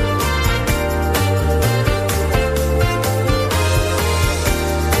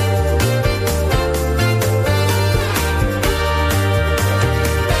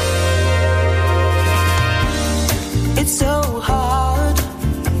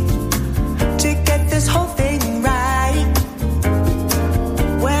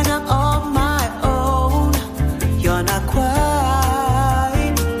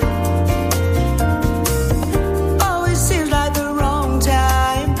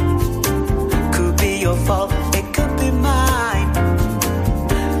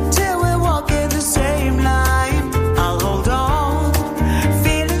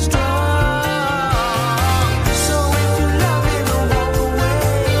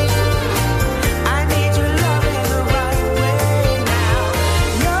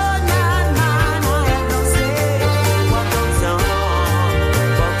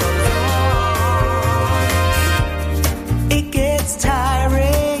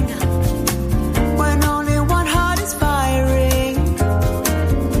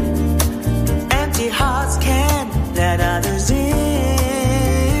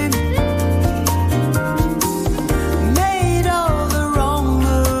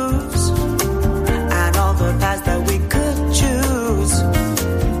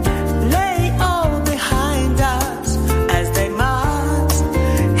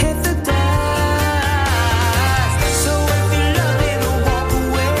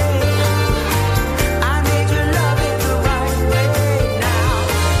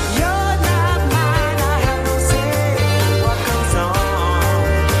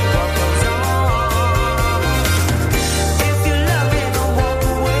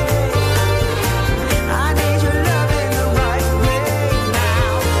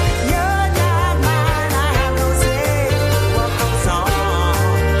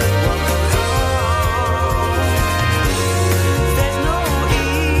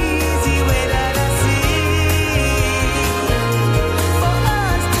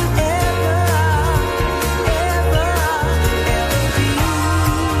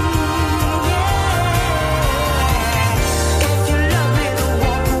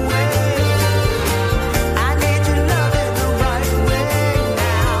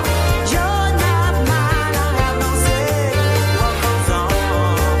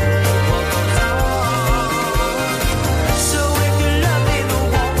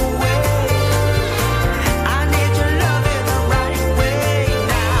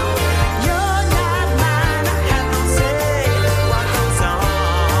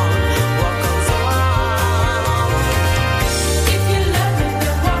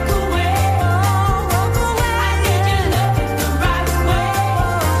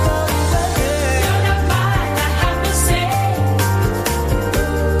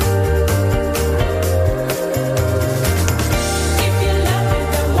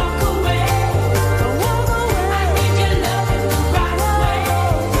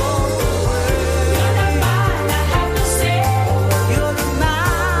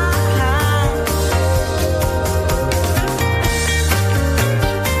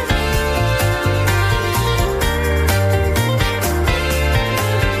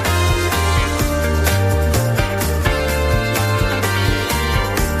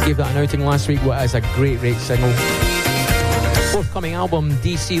 gave that an outing last week. What is a great single. Forthcoming album,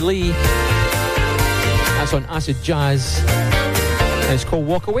 DC Lee. That's on Acid Jazz. And it's called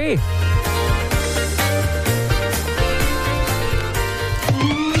Walk Away.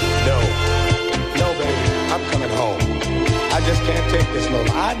 No, baby, I'm coming home. I just can't take this no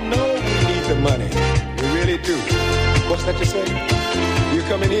more. I know we need the money. We really do. What's that you say? You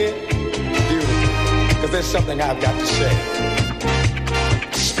coming here? Beautiful. Because there's something I've got to say.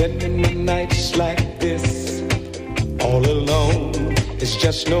 Spending the nights like this, all alone, is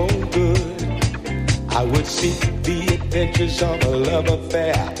just no good. I would seek the adventures of a love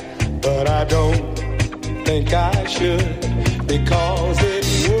affair, but I don't think I should, because it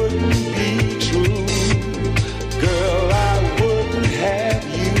wouldn't be true. Girl, I wouldn't have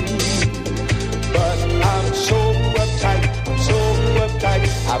you, but I'm so uptight,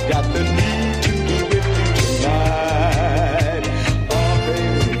 I've got the need to be with you tonight. Oh,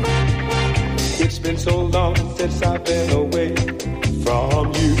 baby, it's been so long since I've been away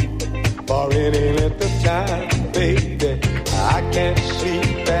from you for any length of time, baby. I can't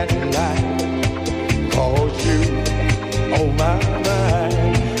sleep at night, 'cause you on my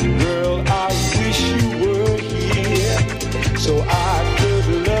mind. Girl, I wish you were here so I could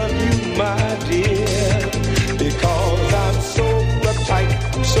love you, my dear, because I'm so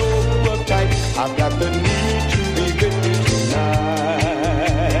uptight, I've got the need to be with you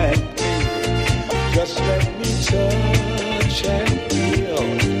tonight. Just let me touch and feel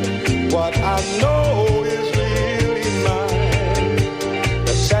what I know is really mine.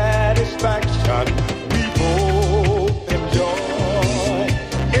 The satisfaction we both enjoy.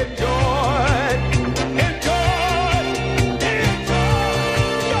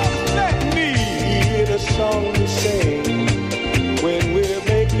 Just let me hear the song we sing when we're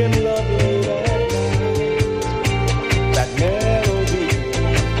making love late at night. That melody,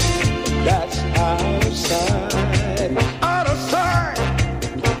 that's out of sight. Out of sight.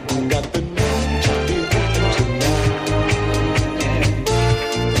 I got the need to be with you tonight.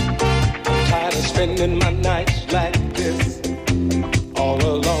 I'm tired of spending my nights like this, all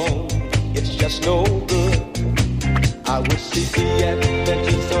alone. It's just no good. I would seek the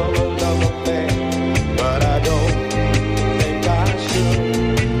adventures of a love affair, but I don't think I should.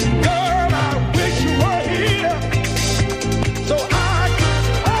 Girl, I wish you were here so I could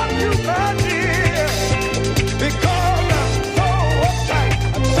love you, my dear, because I'm so uptight.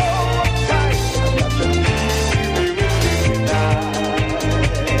 I've got the need to be with you tonight.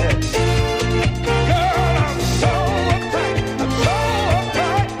 Girl, I'm so uptight.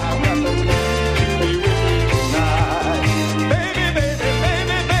 I've got the need to be with you tonight. Baby,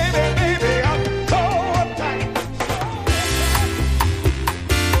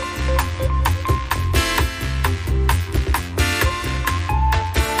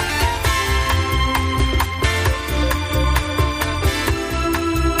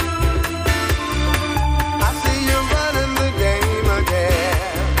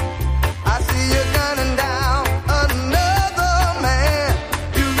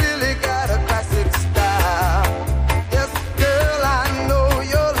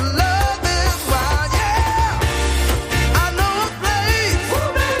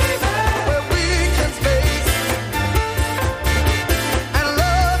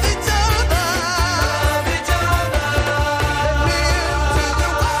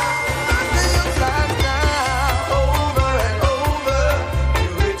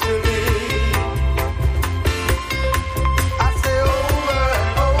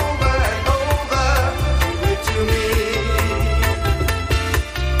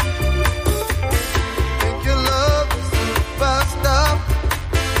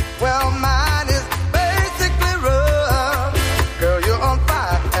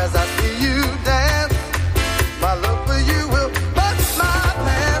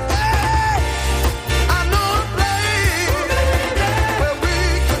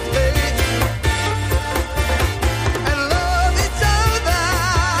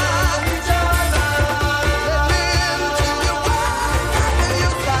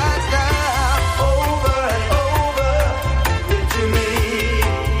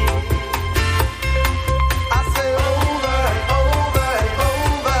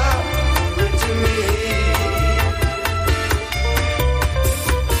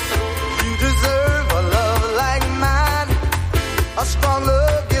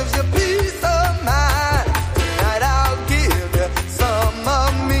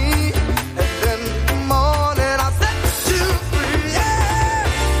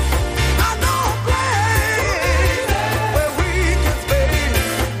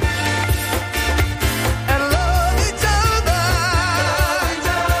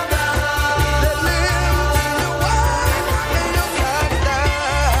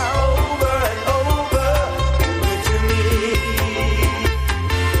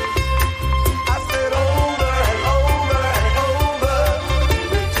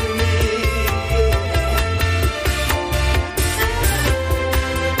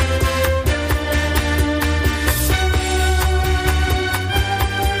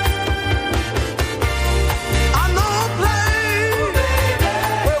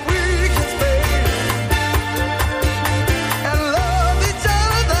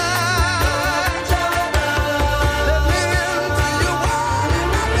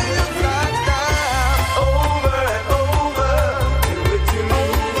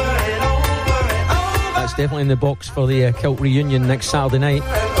 definitely in the box for the Kilt reunion next Saturday night.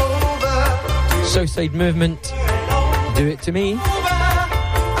 Southside Movement, Do It To Me.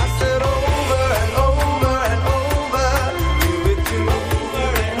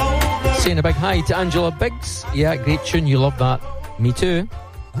 Saying a big hi to Angela Biggs. Yeah, great tune, you love that. Me too.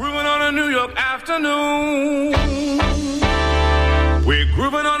 Grooving on a New York afternoon. We're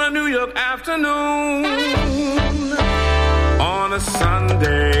grooving on a New York afternoon. On a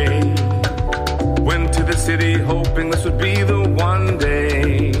Sunday. Went to the city hoping this would be the one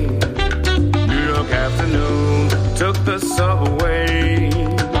day. New York afternoon. Took the subway.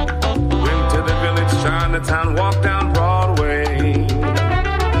 Went to the village, Chinatown, walked down Broadway.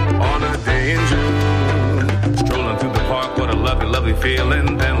 On a day in June. Strolling through the park, what a lovely, lovely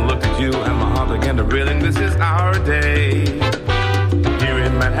feeling. Then looked at you and my heart began to reeling. This is our day. Here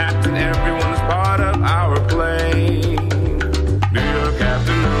in Manhattan, everyone's part of our play. New York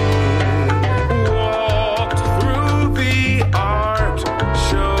afternoon. Walked through the art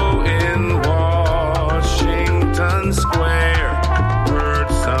show in Washington Square. Heard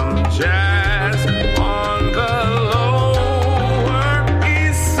some jazz on the Lower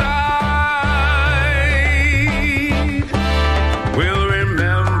East Side. We'll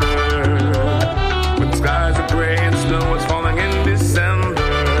remember when skies are gray and snow is falling in December.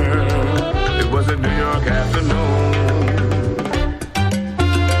 It was a New York afternoon.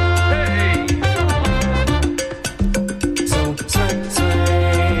 Hey! So swing,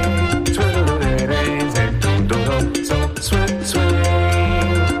 swing, twiddle-a-day-day, say dum-dum-dum. So swing,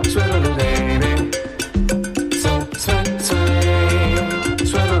 swing, twiddle-a-day-day. So swing, swing,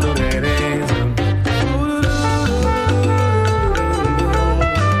 twiddle-a-day-day,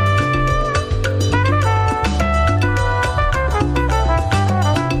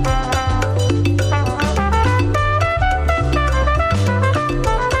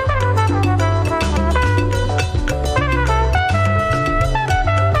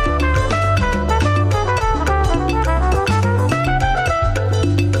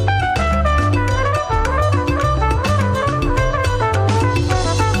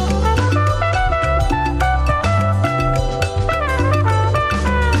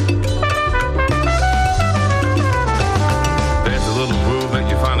 There's a little groove that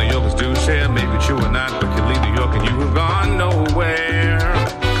you find New Yorkers do share. Maybe true or not, but you leave New York and you have gone nowhere.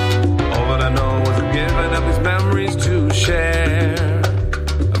 All that I know is I'm giving up these memories to share.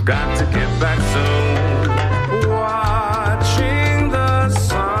 I've got to get back soon. Watching the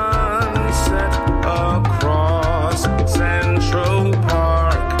sunset across Central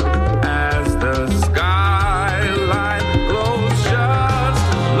Park as the skyline glows just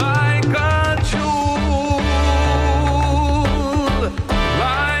like a jewel.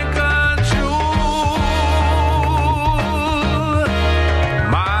 Like a jewel.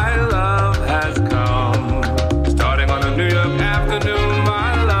 My love has come. Starting on a New York afternoon,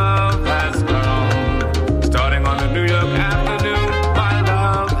 my love has come. Starting on a New York afternoon, my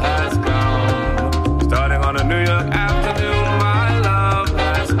love has come. Starting on a New York afternoon, my love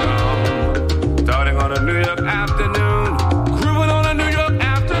has come. Starting on a New York afternoon, grooving on a New York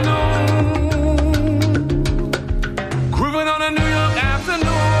afternoon. Grooving on a New York afternoon.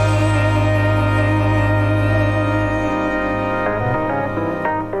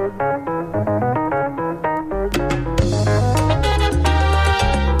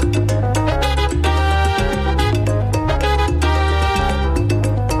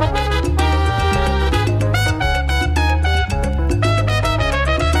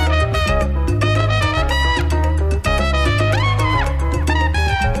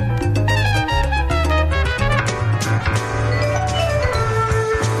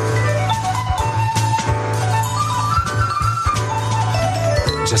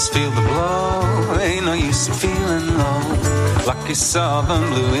 Just feel the blow, ain't no use in feeling low. Lucky southern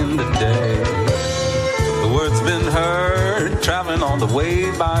blue in the day. The word's been heard, traveling all the way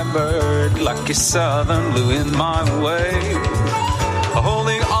by bird. Lucky southern blue in my way.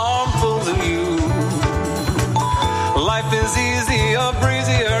 Holding armfuls of you. Life is easier,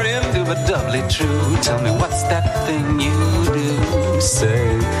 breezier, into but doubly true. Tell me what's that thing you do?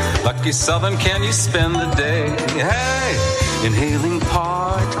 Say, lucky southern, can you spend the day? Hey, inhaling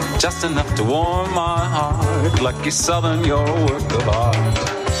part, just enough to warm my heart. Lucky southern, you're a work of art.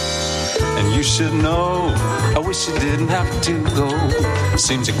 And you should know, I wish you didn't have to go.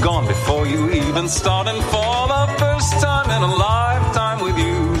 Seems you're gone before you even start. And for the first time in a lifetime with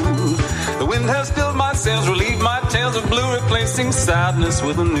you, the wind has filled my sails, relieved my tales of blue, replacing sadness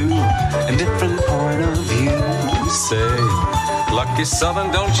with a new and different point of view. Say, lucky southern,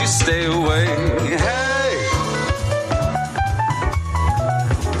 don't you stay away. Hey!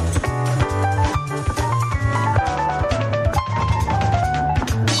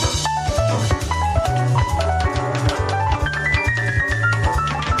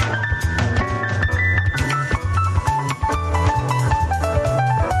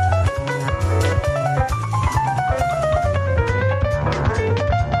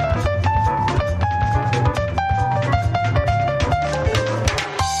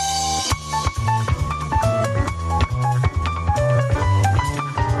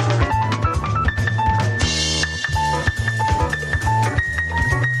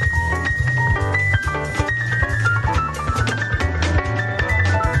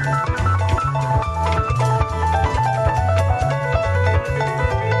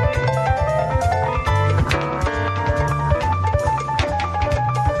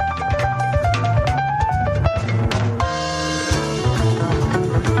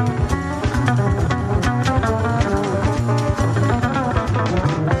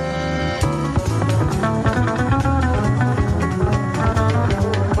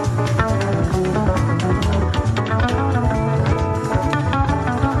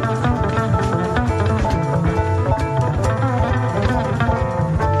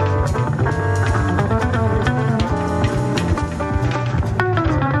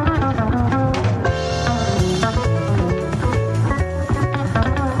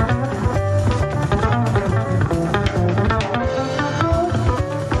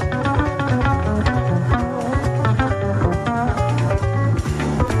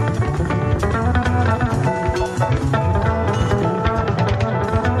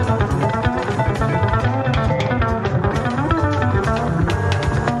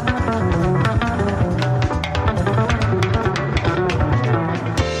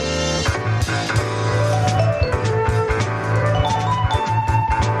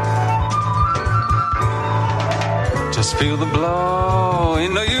 just feel the blow.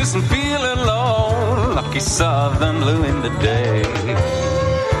 Ain't no use in feeling low. Lucky southern blue in the day.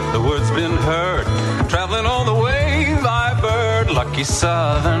 The word's been heard, traveling all the way by bird. Lucky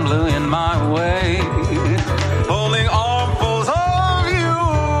southern blue in my way. Holding armfuls of you.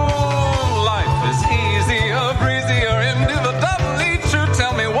 Life is easier, breezier into the doubly true.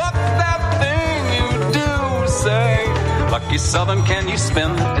 Tell me what's that thing you do say? Lucky southern, can you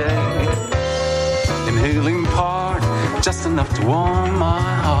spend the day? Inhaling part, just enough to warm my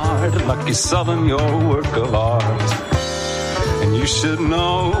heart. Lucky southern, your work of art. And you should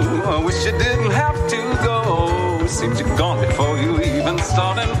know, I wish you didn't have to go. Seems you're gone before you even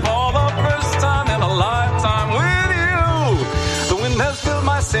started for the first time in a lifetime with you. The wind has filled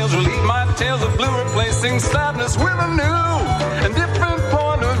my sails, relieved my tales of blue, replacing sadness with a new and different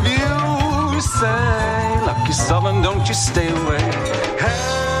point of view. Say, lucky southern, don't you stay away. Hey.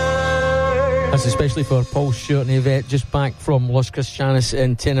 That's especially for Paul Stewart and Yvette, just back from Los Cristianos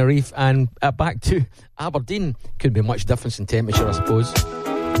in Tenerife and back to Aberdeen. Couldn't be much difference in temperature, I suppose.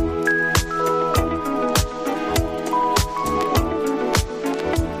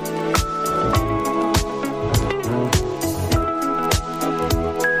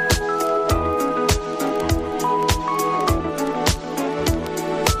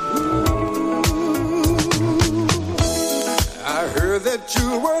 I heard that you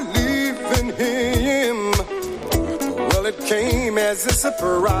were leaving him. Well, it came as a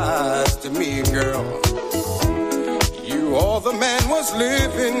surprise to me, girl. You all the man was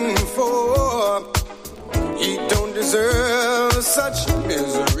living for. He don't deserve such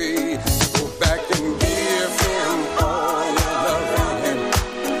misery. Go back and give him all your loving.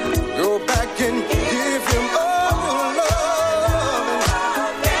 Go back and give him all your loving.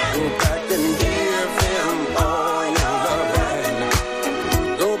 Go back and give him all your loving.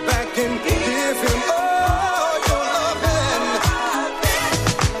 Go back and give him all your loving.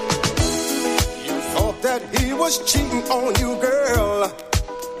 You thought that he was cheating on you, girl.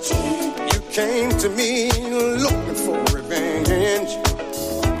 You came to me looking for revenge.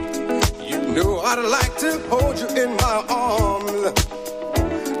 You knew I'd like to hold you in my arms,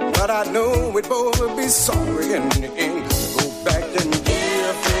 but I know we'd both be sorry in the end. Go back and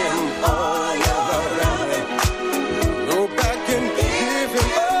give him all your loving. Go back and give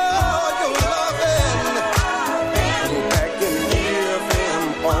him all your loving. Go back and give him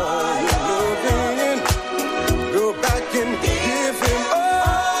all your loving. Go back and give him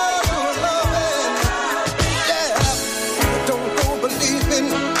all your loving. Yeah, don't go believing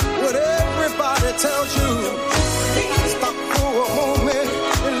what everybody tells you. Stop for a moment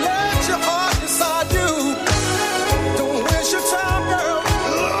and let your heart decide you. Don't waste your time, girl,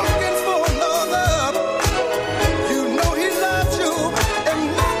 looking for another. You know he loves you and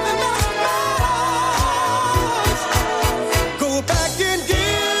nothing else matters. Go back and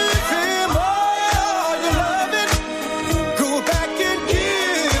give him all your loving. Go back and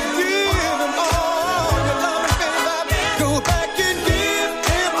give him all your loving, baby. Go back and give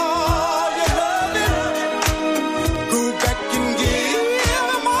him all your loving. Go back and give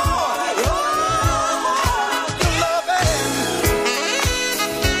him all your loving.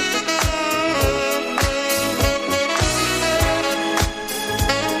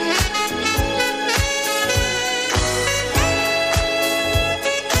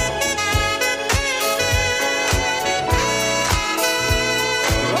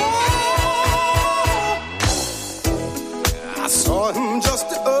 I saw him just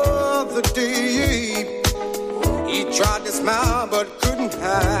the other day. He tried to smile but couldn't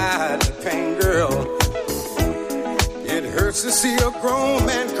hide the pain, girl. It hurts to see a grown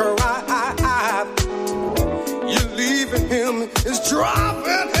man cry. You leaving him is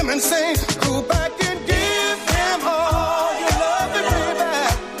driving him insane. Go back and give him all your loving, baby.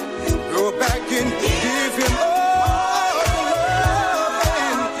 Go back and give him all your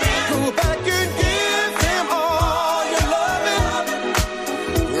loving. Go back and give him all your loving.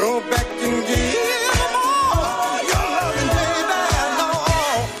 Go back and give him all your loving, baby. No,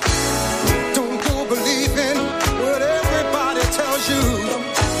 don't go believing what everybody tells you.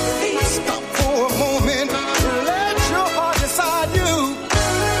 Stop for a moment, let your heart decide you.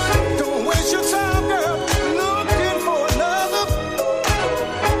 Don't waste your time, girl, looking for another.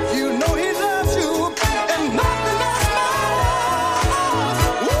 You know he loves you and nothing else matters.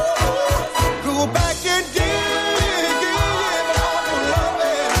 Woo! Go back and give him all your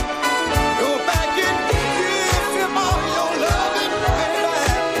loving. Go back and give him all your loving, baby.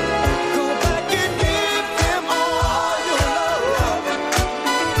 Go back and give him all your loving.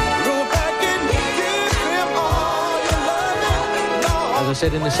 Go back and give him all your loving. As I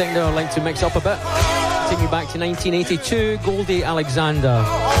said in the signal, I like to mix up a bit. Take me back to 1982, Goldie Alexander.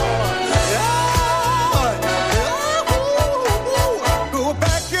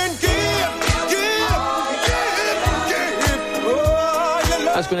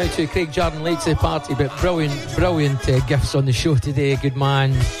 That's going out to Craig Jordan late to the party, but brilliant gifts on the show today. Good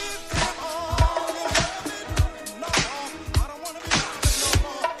man.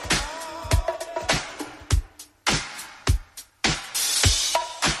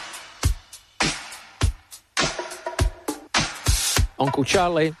 Uncle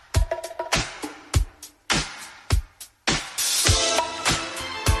Charlie.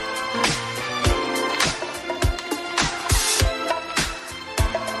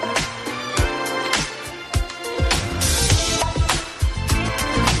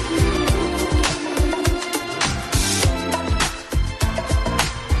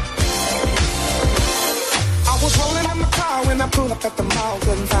 At the mall,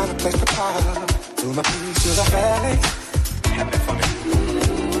 couldn't find a place to park. Threw my keys to the valley.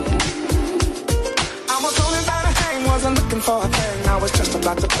 I was only about to hang, wasn't looking for a thing. I was just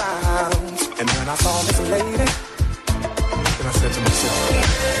about to bounce, and then I saw this lady. Then I said to myself,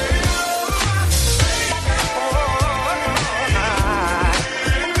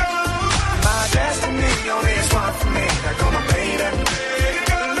 my destiny only is one for me. They're gonna pay them.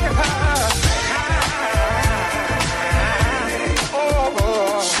 Look at her.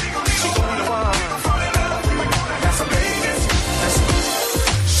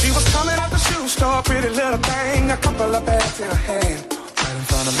 Store, pretty little thing, a couple of bags in her hand, right in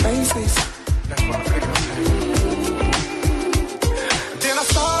front of Macy's. That's what I'm thinking. Then I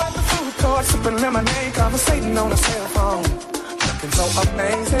saw her at the food court, sipping lemonade, conversating on a cell phone, looking so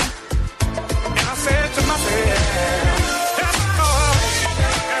amazing. And I said to myself, there she goes,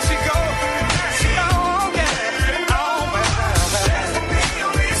 there she goes, there she goes, yeah. Oh,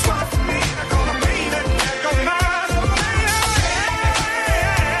 well, it's one for me, they're gonna meet it, they're gonna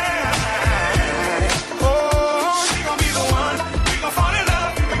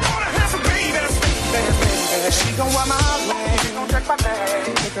she gon' want my way, she gon' check my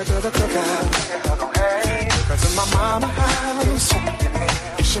name, take her to the cookout, hey, cause in my mama house,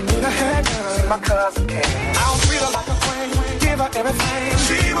 if she need a haircut, see my cousin Ken. I'll treat her like a queen, give her everything,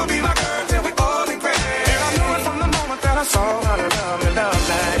 she will be my girl till we all in grade. And I knew it from the moment that I saw her love night.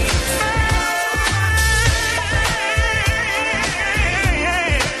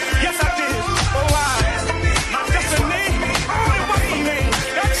 Yes I did, oh why, my destiny, only one for me,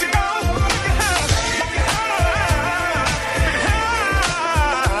 there she goes.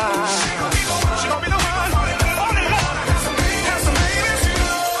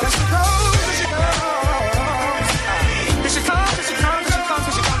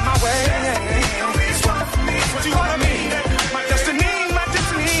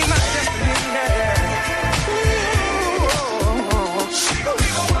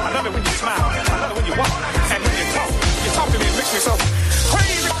 So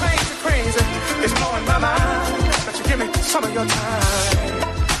crazy, it's blowing my mind that you give me some of your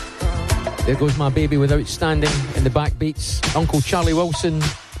time. There goes my baby with Outstanding in the backbeats. Uncle Charlie Wilson.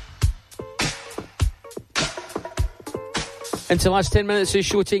 Into the last 10 minutes of the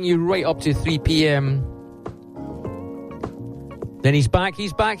show, taking you right up to 3 p.m. Then he's back.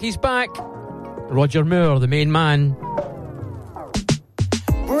 Roger Moore, the main man.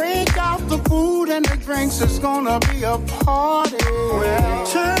 Break out the food and the drinks, it's gonna be a party. Well,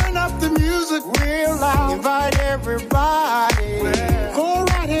 turn up the music real loud, invite everybody. Well, go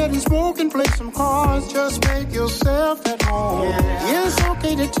right ahead and smoke and play some cards, just make yourself at home. Yeah. It's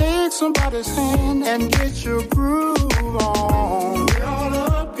okay to take somebody's hand and get your groove on. We're all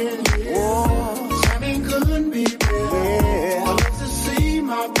up in here, whoa, Sammy couldn't be better. Yeah. I love to see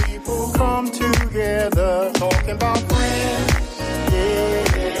my people come together, talking about friends.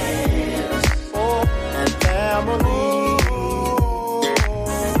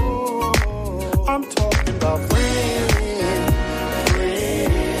 I'm talking about friends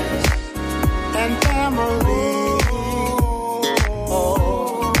and family.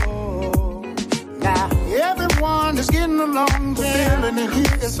 Now everyone is getting along, the feeling in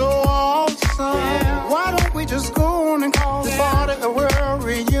here is so awesome. Why don't we just go on and call this party a world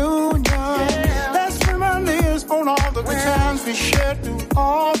reunion? Let's reminisce on all the good times we shared through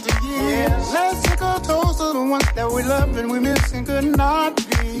all the years. Let's take a toast to the ones that we love and we miss and could not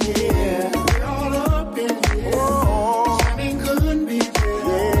be. We're all up in here. Oh, Sammy couldn't be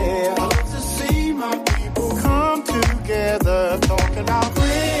there. I love to see my people come together, talking about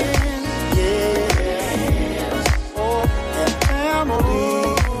friends. Oh, and family.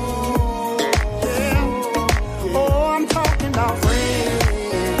 Oh, I'm talking about friends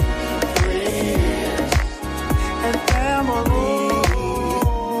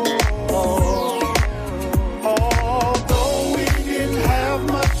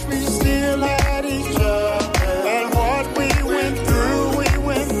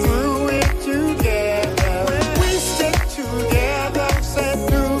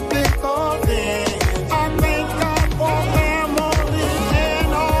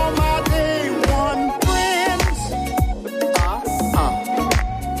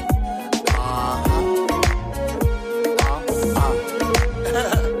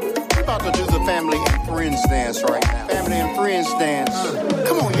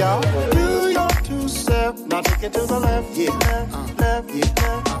take it to the left, left,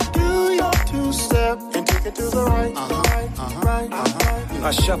 left. Do your two-step and take it to the right, right. I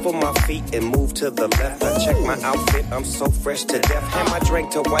shuffle my feet and move to the left. I check my outfit, I'm so fresh to death. Hand my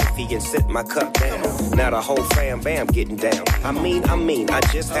drink to wifey and sit my cup down. Now the whole fam bam getting down. I mean, I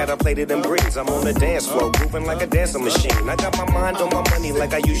just had a plate of them greens. I'm on the dance floor, grooving like a dancing machine. I got my mind on my money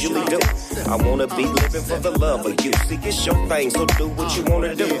like I usually do. I wanna be living for the love of you. See, it's your thing, so do what you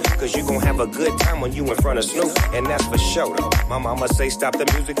wanna do. Cause you gon' have a good time when you in front of Snoop. And that's for sure though. My mama say stop the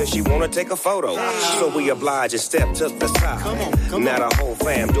music cause she wanna take a photo. So we oblige and step to the side. Now the whole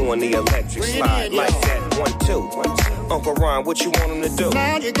fam doing the electric slide. Like that, 1, 2. Uncle Ron, what you want him to do?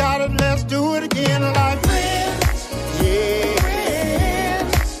 Now you got it, let's do it again like friends. Yeah.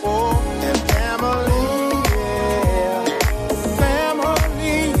 Friends. Oh, and family. Yeah.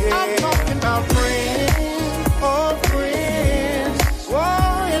 Family. Yeah. I'm talking about friends. Oh, friends. Oh,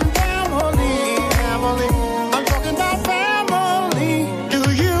 and family. Family. I'm talking about family. Do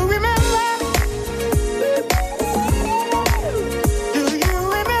you remember? Do you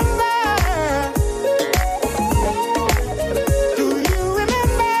remember? Do you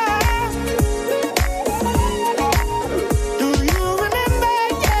remember? Do you remember?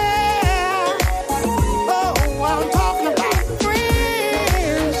 Yeah. Oh, I'm talking about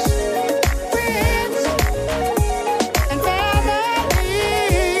friends, friends, and family.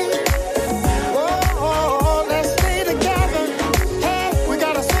 Oh, let's stay together. Hey, we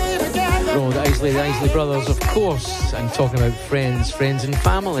gotta stay together. Oh, the Isley Brothers, of course. I'm talking about friends and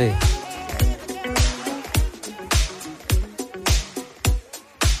family.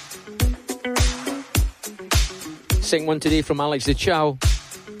 Sing one today from Alex the Chow.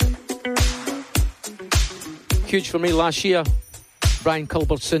 Huge for me last year. Brian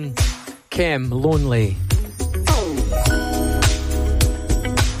Culbertson, Kem, Lonely.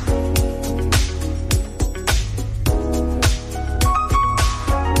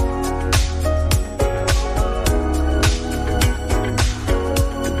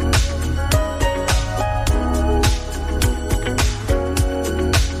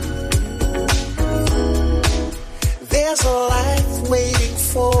 There's a life waiting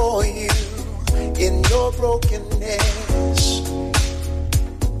for you in your brokenness.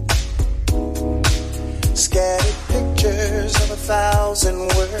 Scattered pictures of 1,000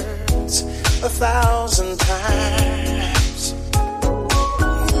 words, 1,000 times.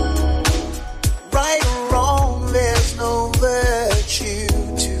 Right or wrong, there's no virtue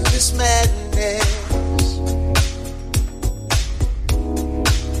to this madness.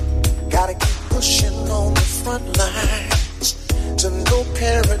 Gotta keep pushing on the front lines to know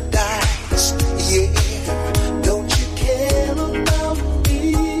paradise. Yeah, don't you care about me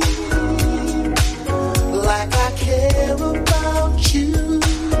like I care about you?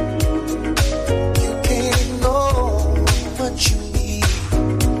 You can't ignore what you need.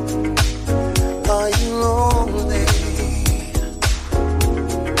 Are you lonely?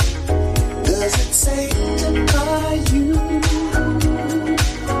 Does it sanctify you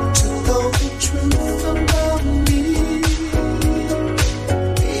to know the truth about me?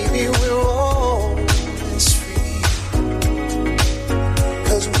 Baby, we're always free,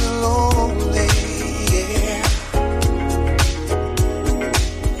 'cause we're lonely, yeah.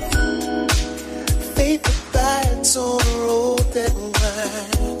 Faith abides on the road that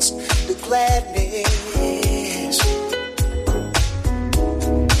winds to gladness.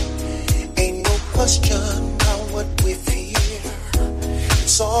 Ain't no question about what we fear.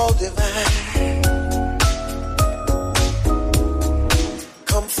 It's all divine.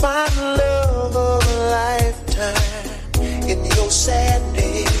 Come find the love of a lifetime in your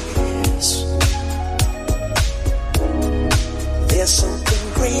sadness. There's something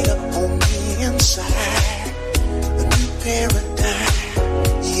greater on the inside, a new paradigm.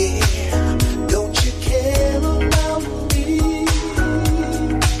 Yeah, don't you care about me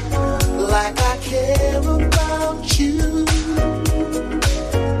like I care about you?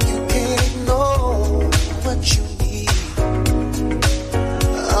 You can't ignore what you need.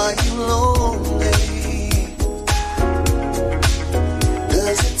 Are you lonely?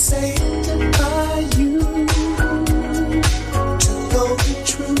 Does it sanctify you to know the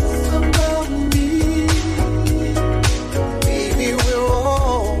truth about me? Baby,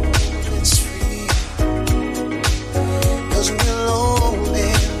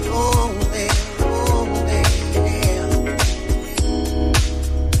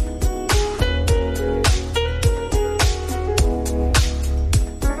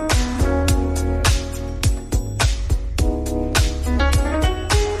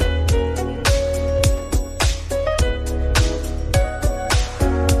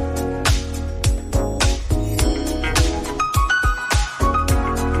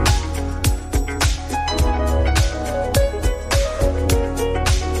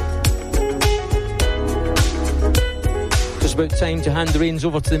 about time to hand the reins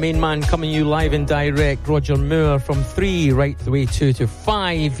over to the main man, coming you live and direct, Roger Moore, from 3 right the way to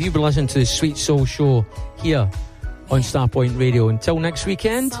 5. You've been listening to the Sweet Soul Show here on Starpoint Radio. Until next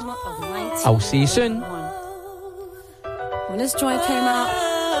weekend, I'll see you soon. When this joint came out,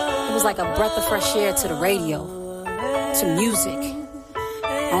 it was like a breath of fresh air to the radio, to music.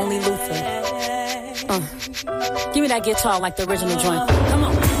 Only Luther. Give me that guitar like the original joint. Come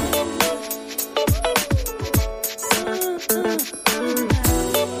on.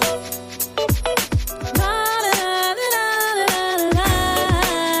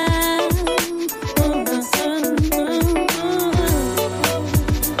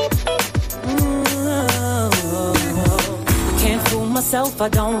 I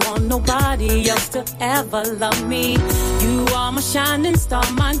don't want nobody else to ever love me. You are my shining star,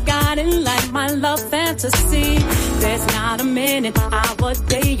 my guiding light, my love fantasy. There's not a minute, hour,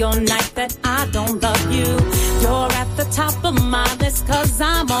 day or night that I don't love you. You're at the top of my list, cause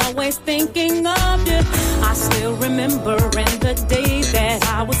I'm always thinking of you. I still remember in the day that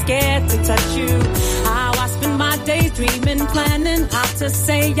I was scared to touch you, how I spent my days dreaming, planning how to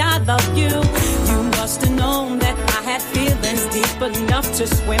say I love you. You must have known that I had feelings deep enough to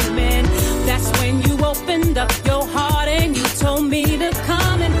swim in. That's when you opened up your heart and you told me to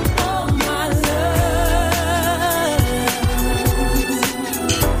come and hold my love.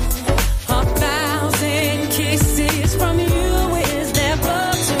 1,000 kisses from you is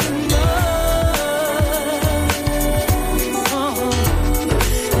never too much.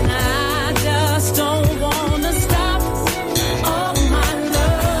 And I just don't wanna stop. Oh my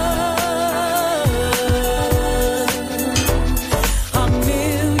love.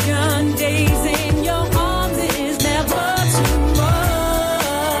 1,000,000 days in your arms is never too much.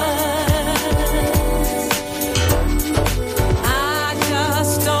 I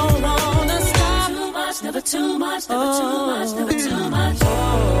just don't wanna stop. Too much, never too much, never too much, never too much.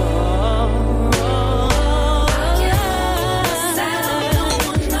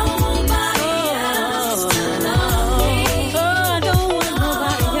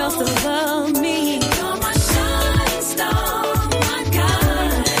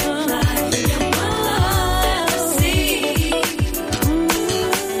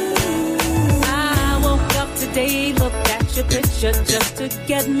 Picture just to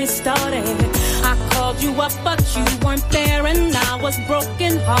get me started. I called you up but you weren't there and I was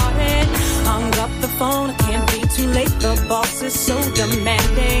broken hearted. Hung up the phone, it can't be too late, the boss is so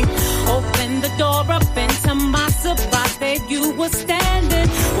demanding. Opened the door up into my surprise, there you were standing.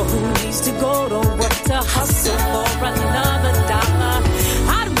 Well, who needs to go to work to hustle for another dollar?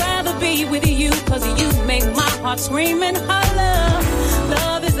 I'd rather be with you cause you make my heart scream and holler.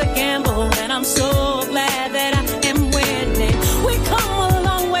 Love is a gamble and I'm so glad that I am winning. We come a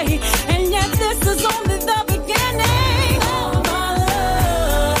long way, and yet this is only the beginning. Oh, my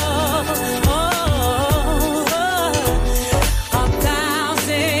love,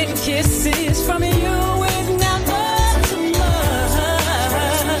 1,000 kisses from you.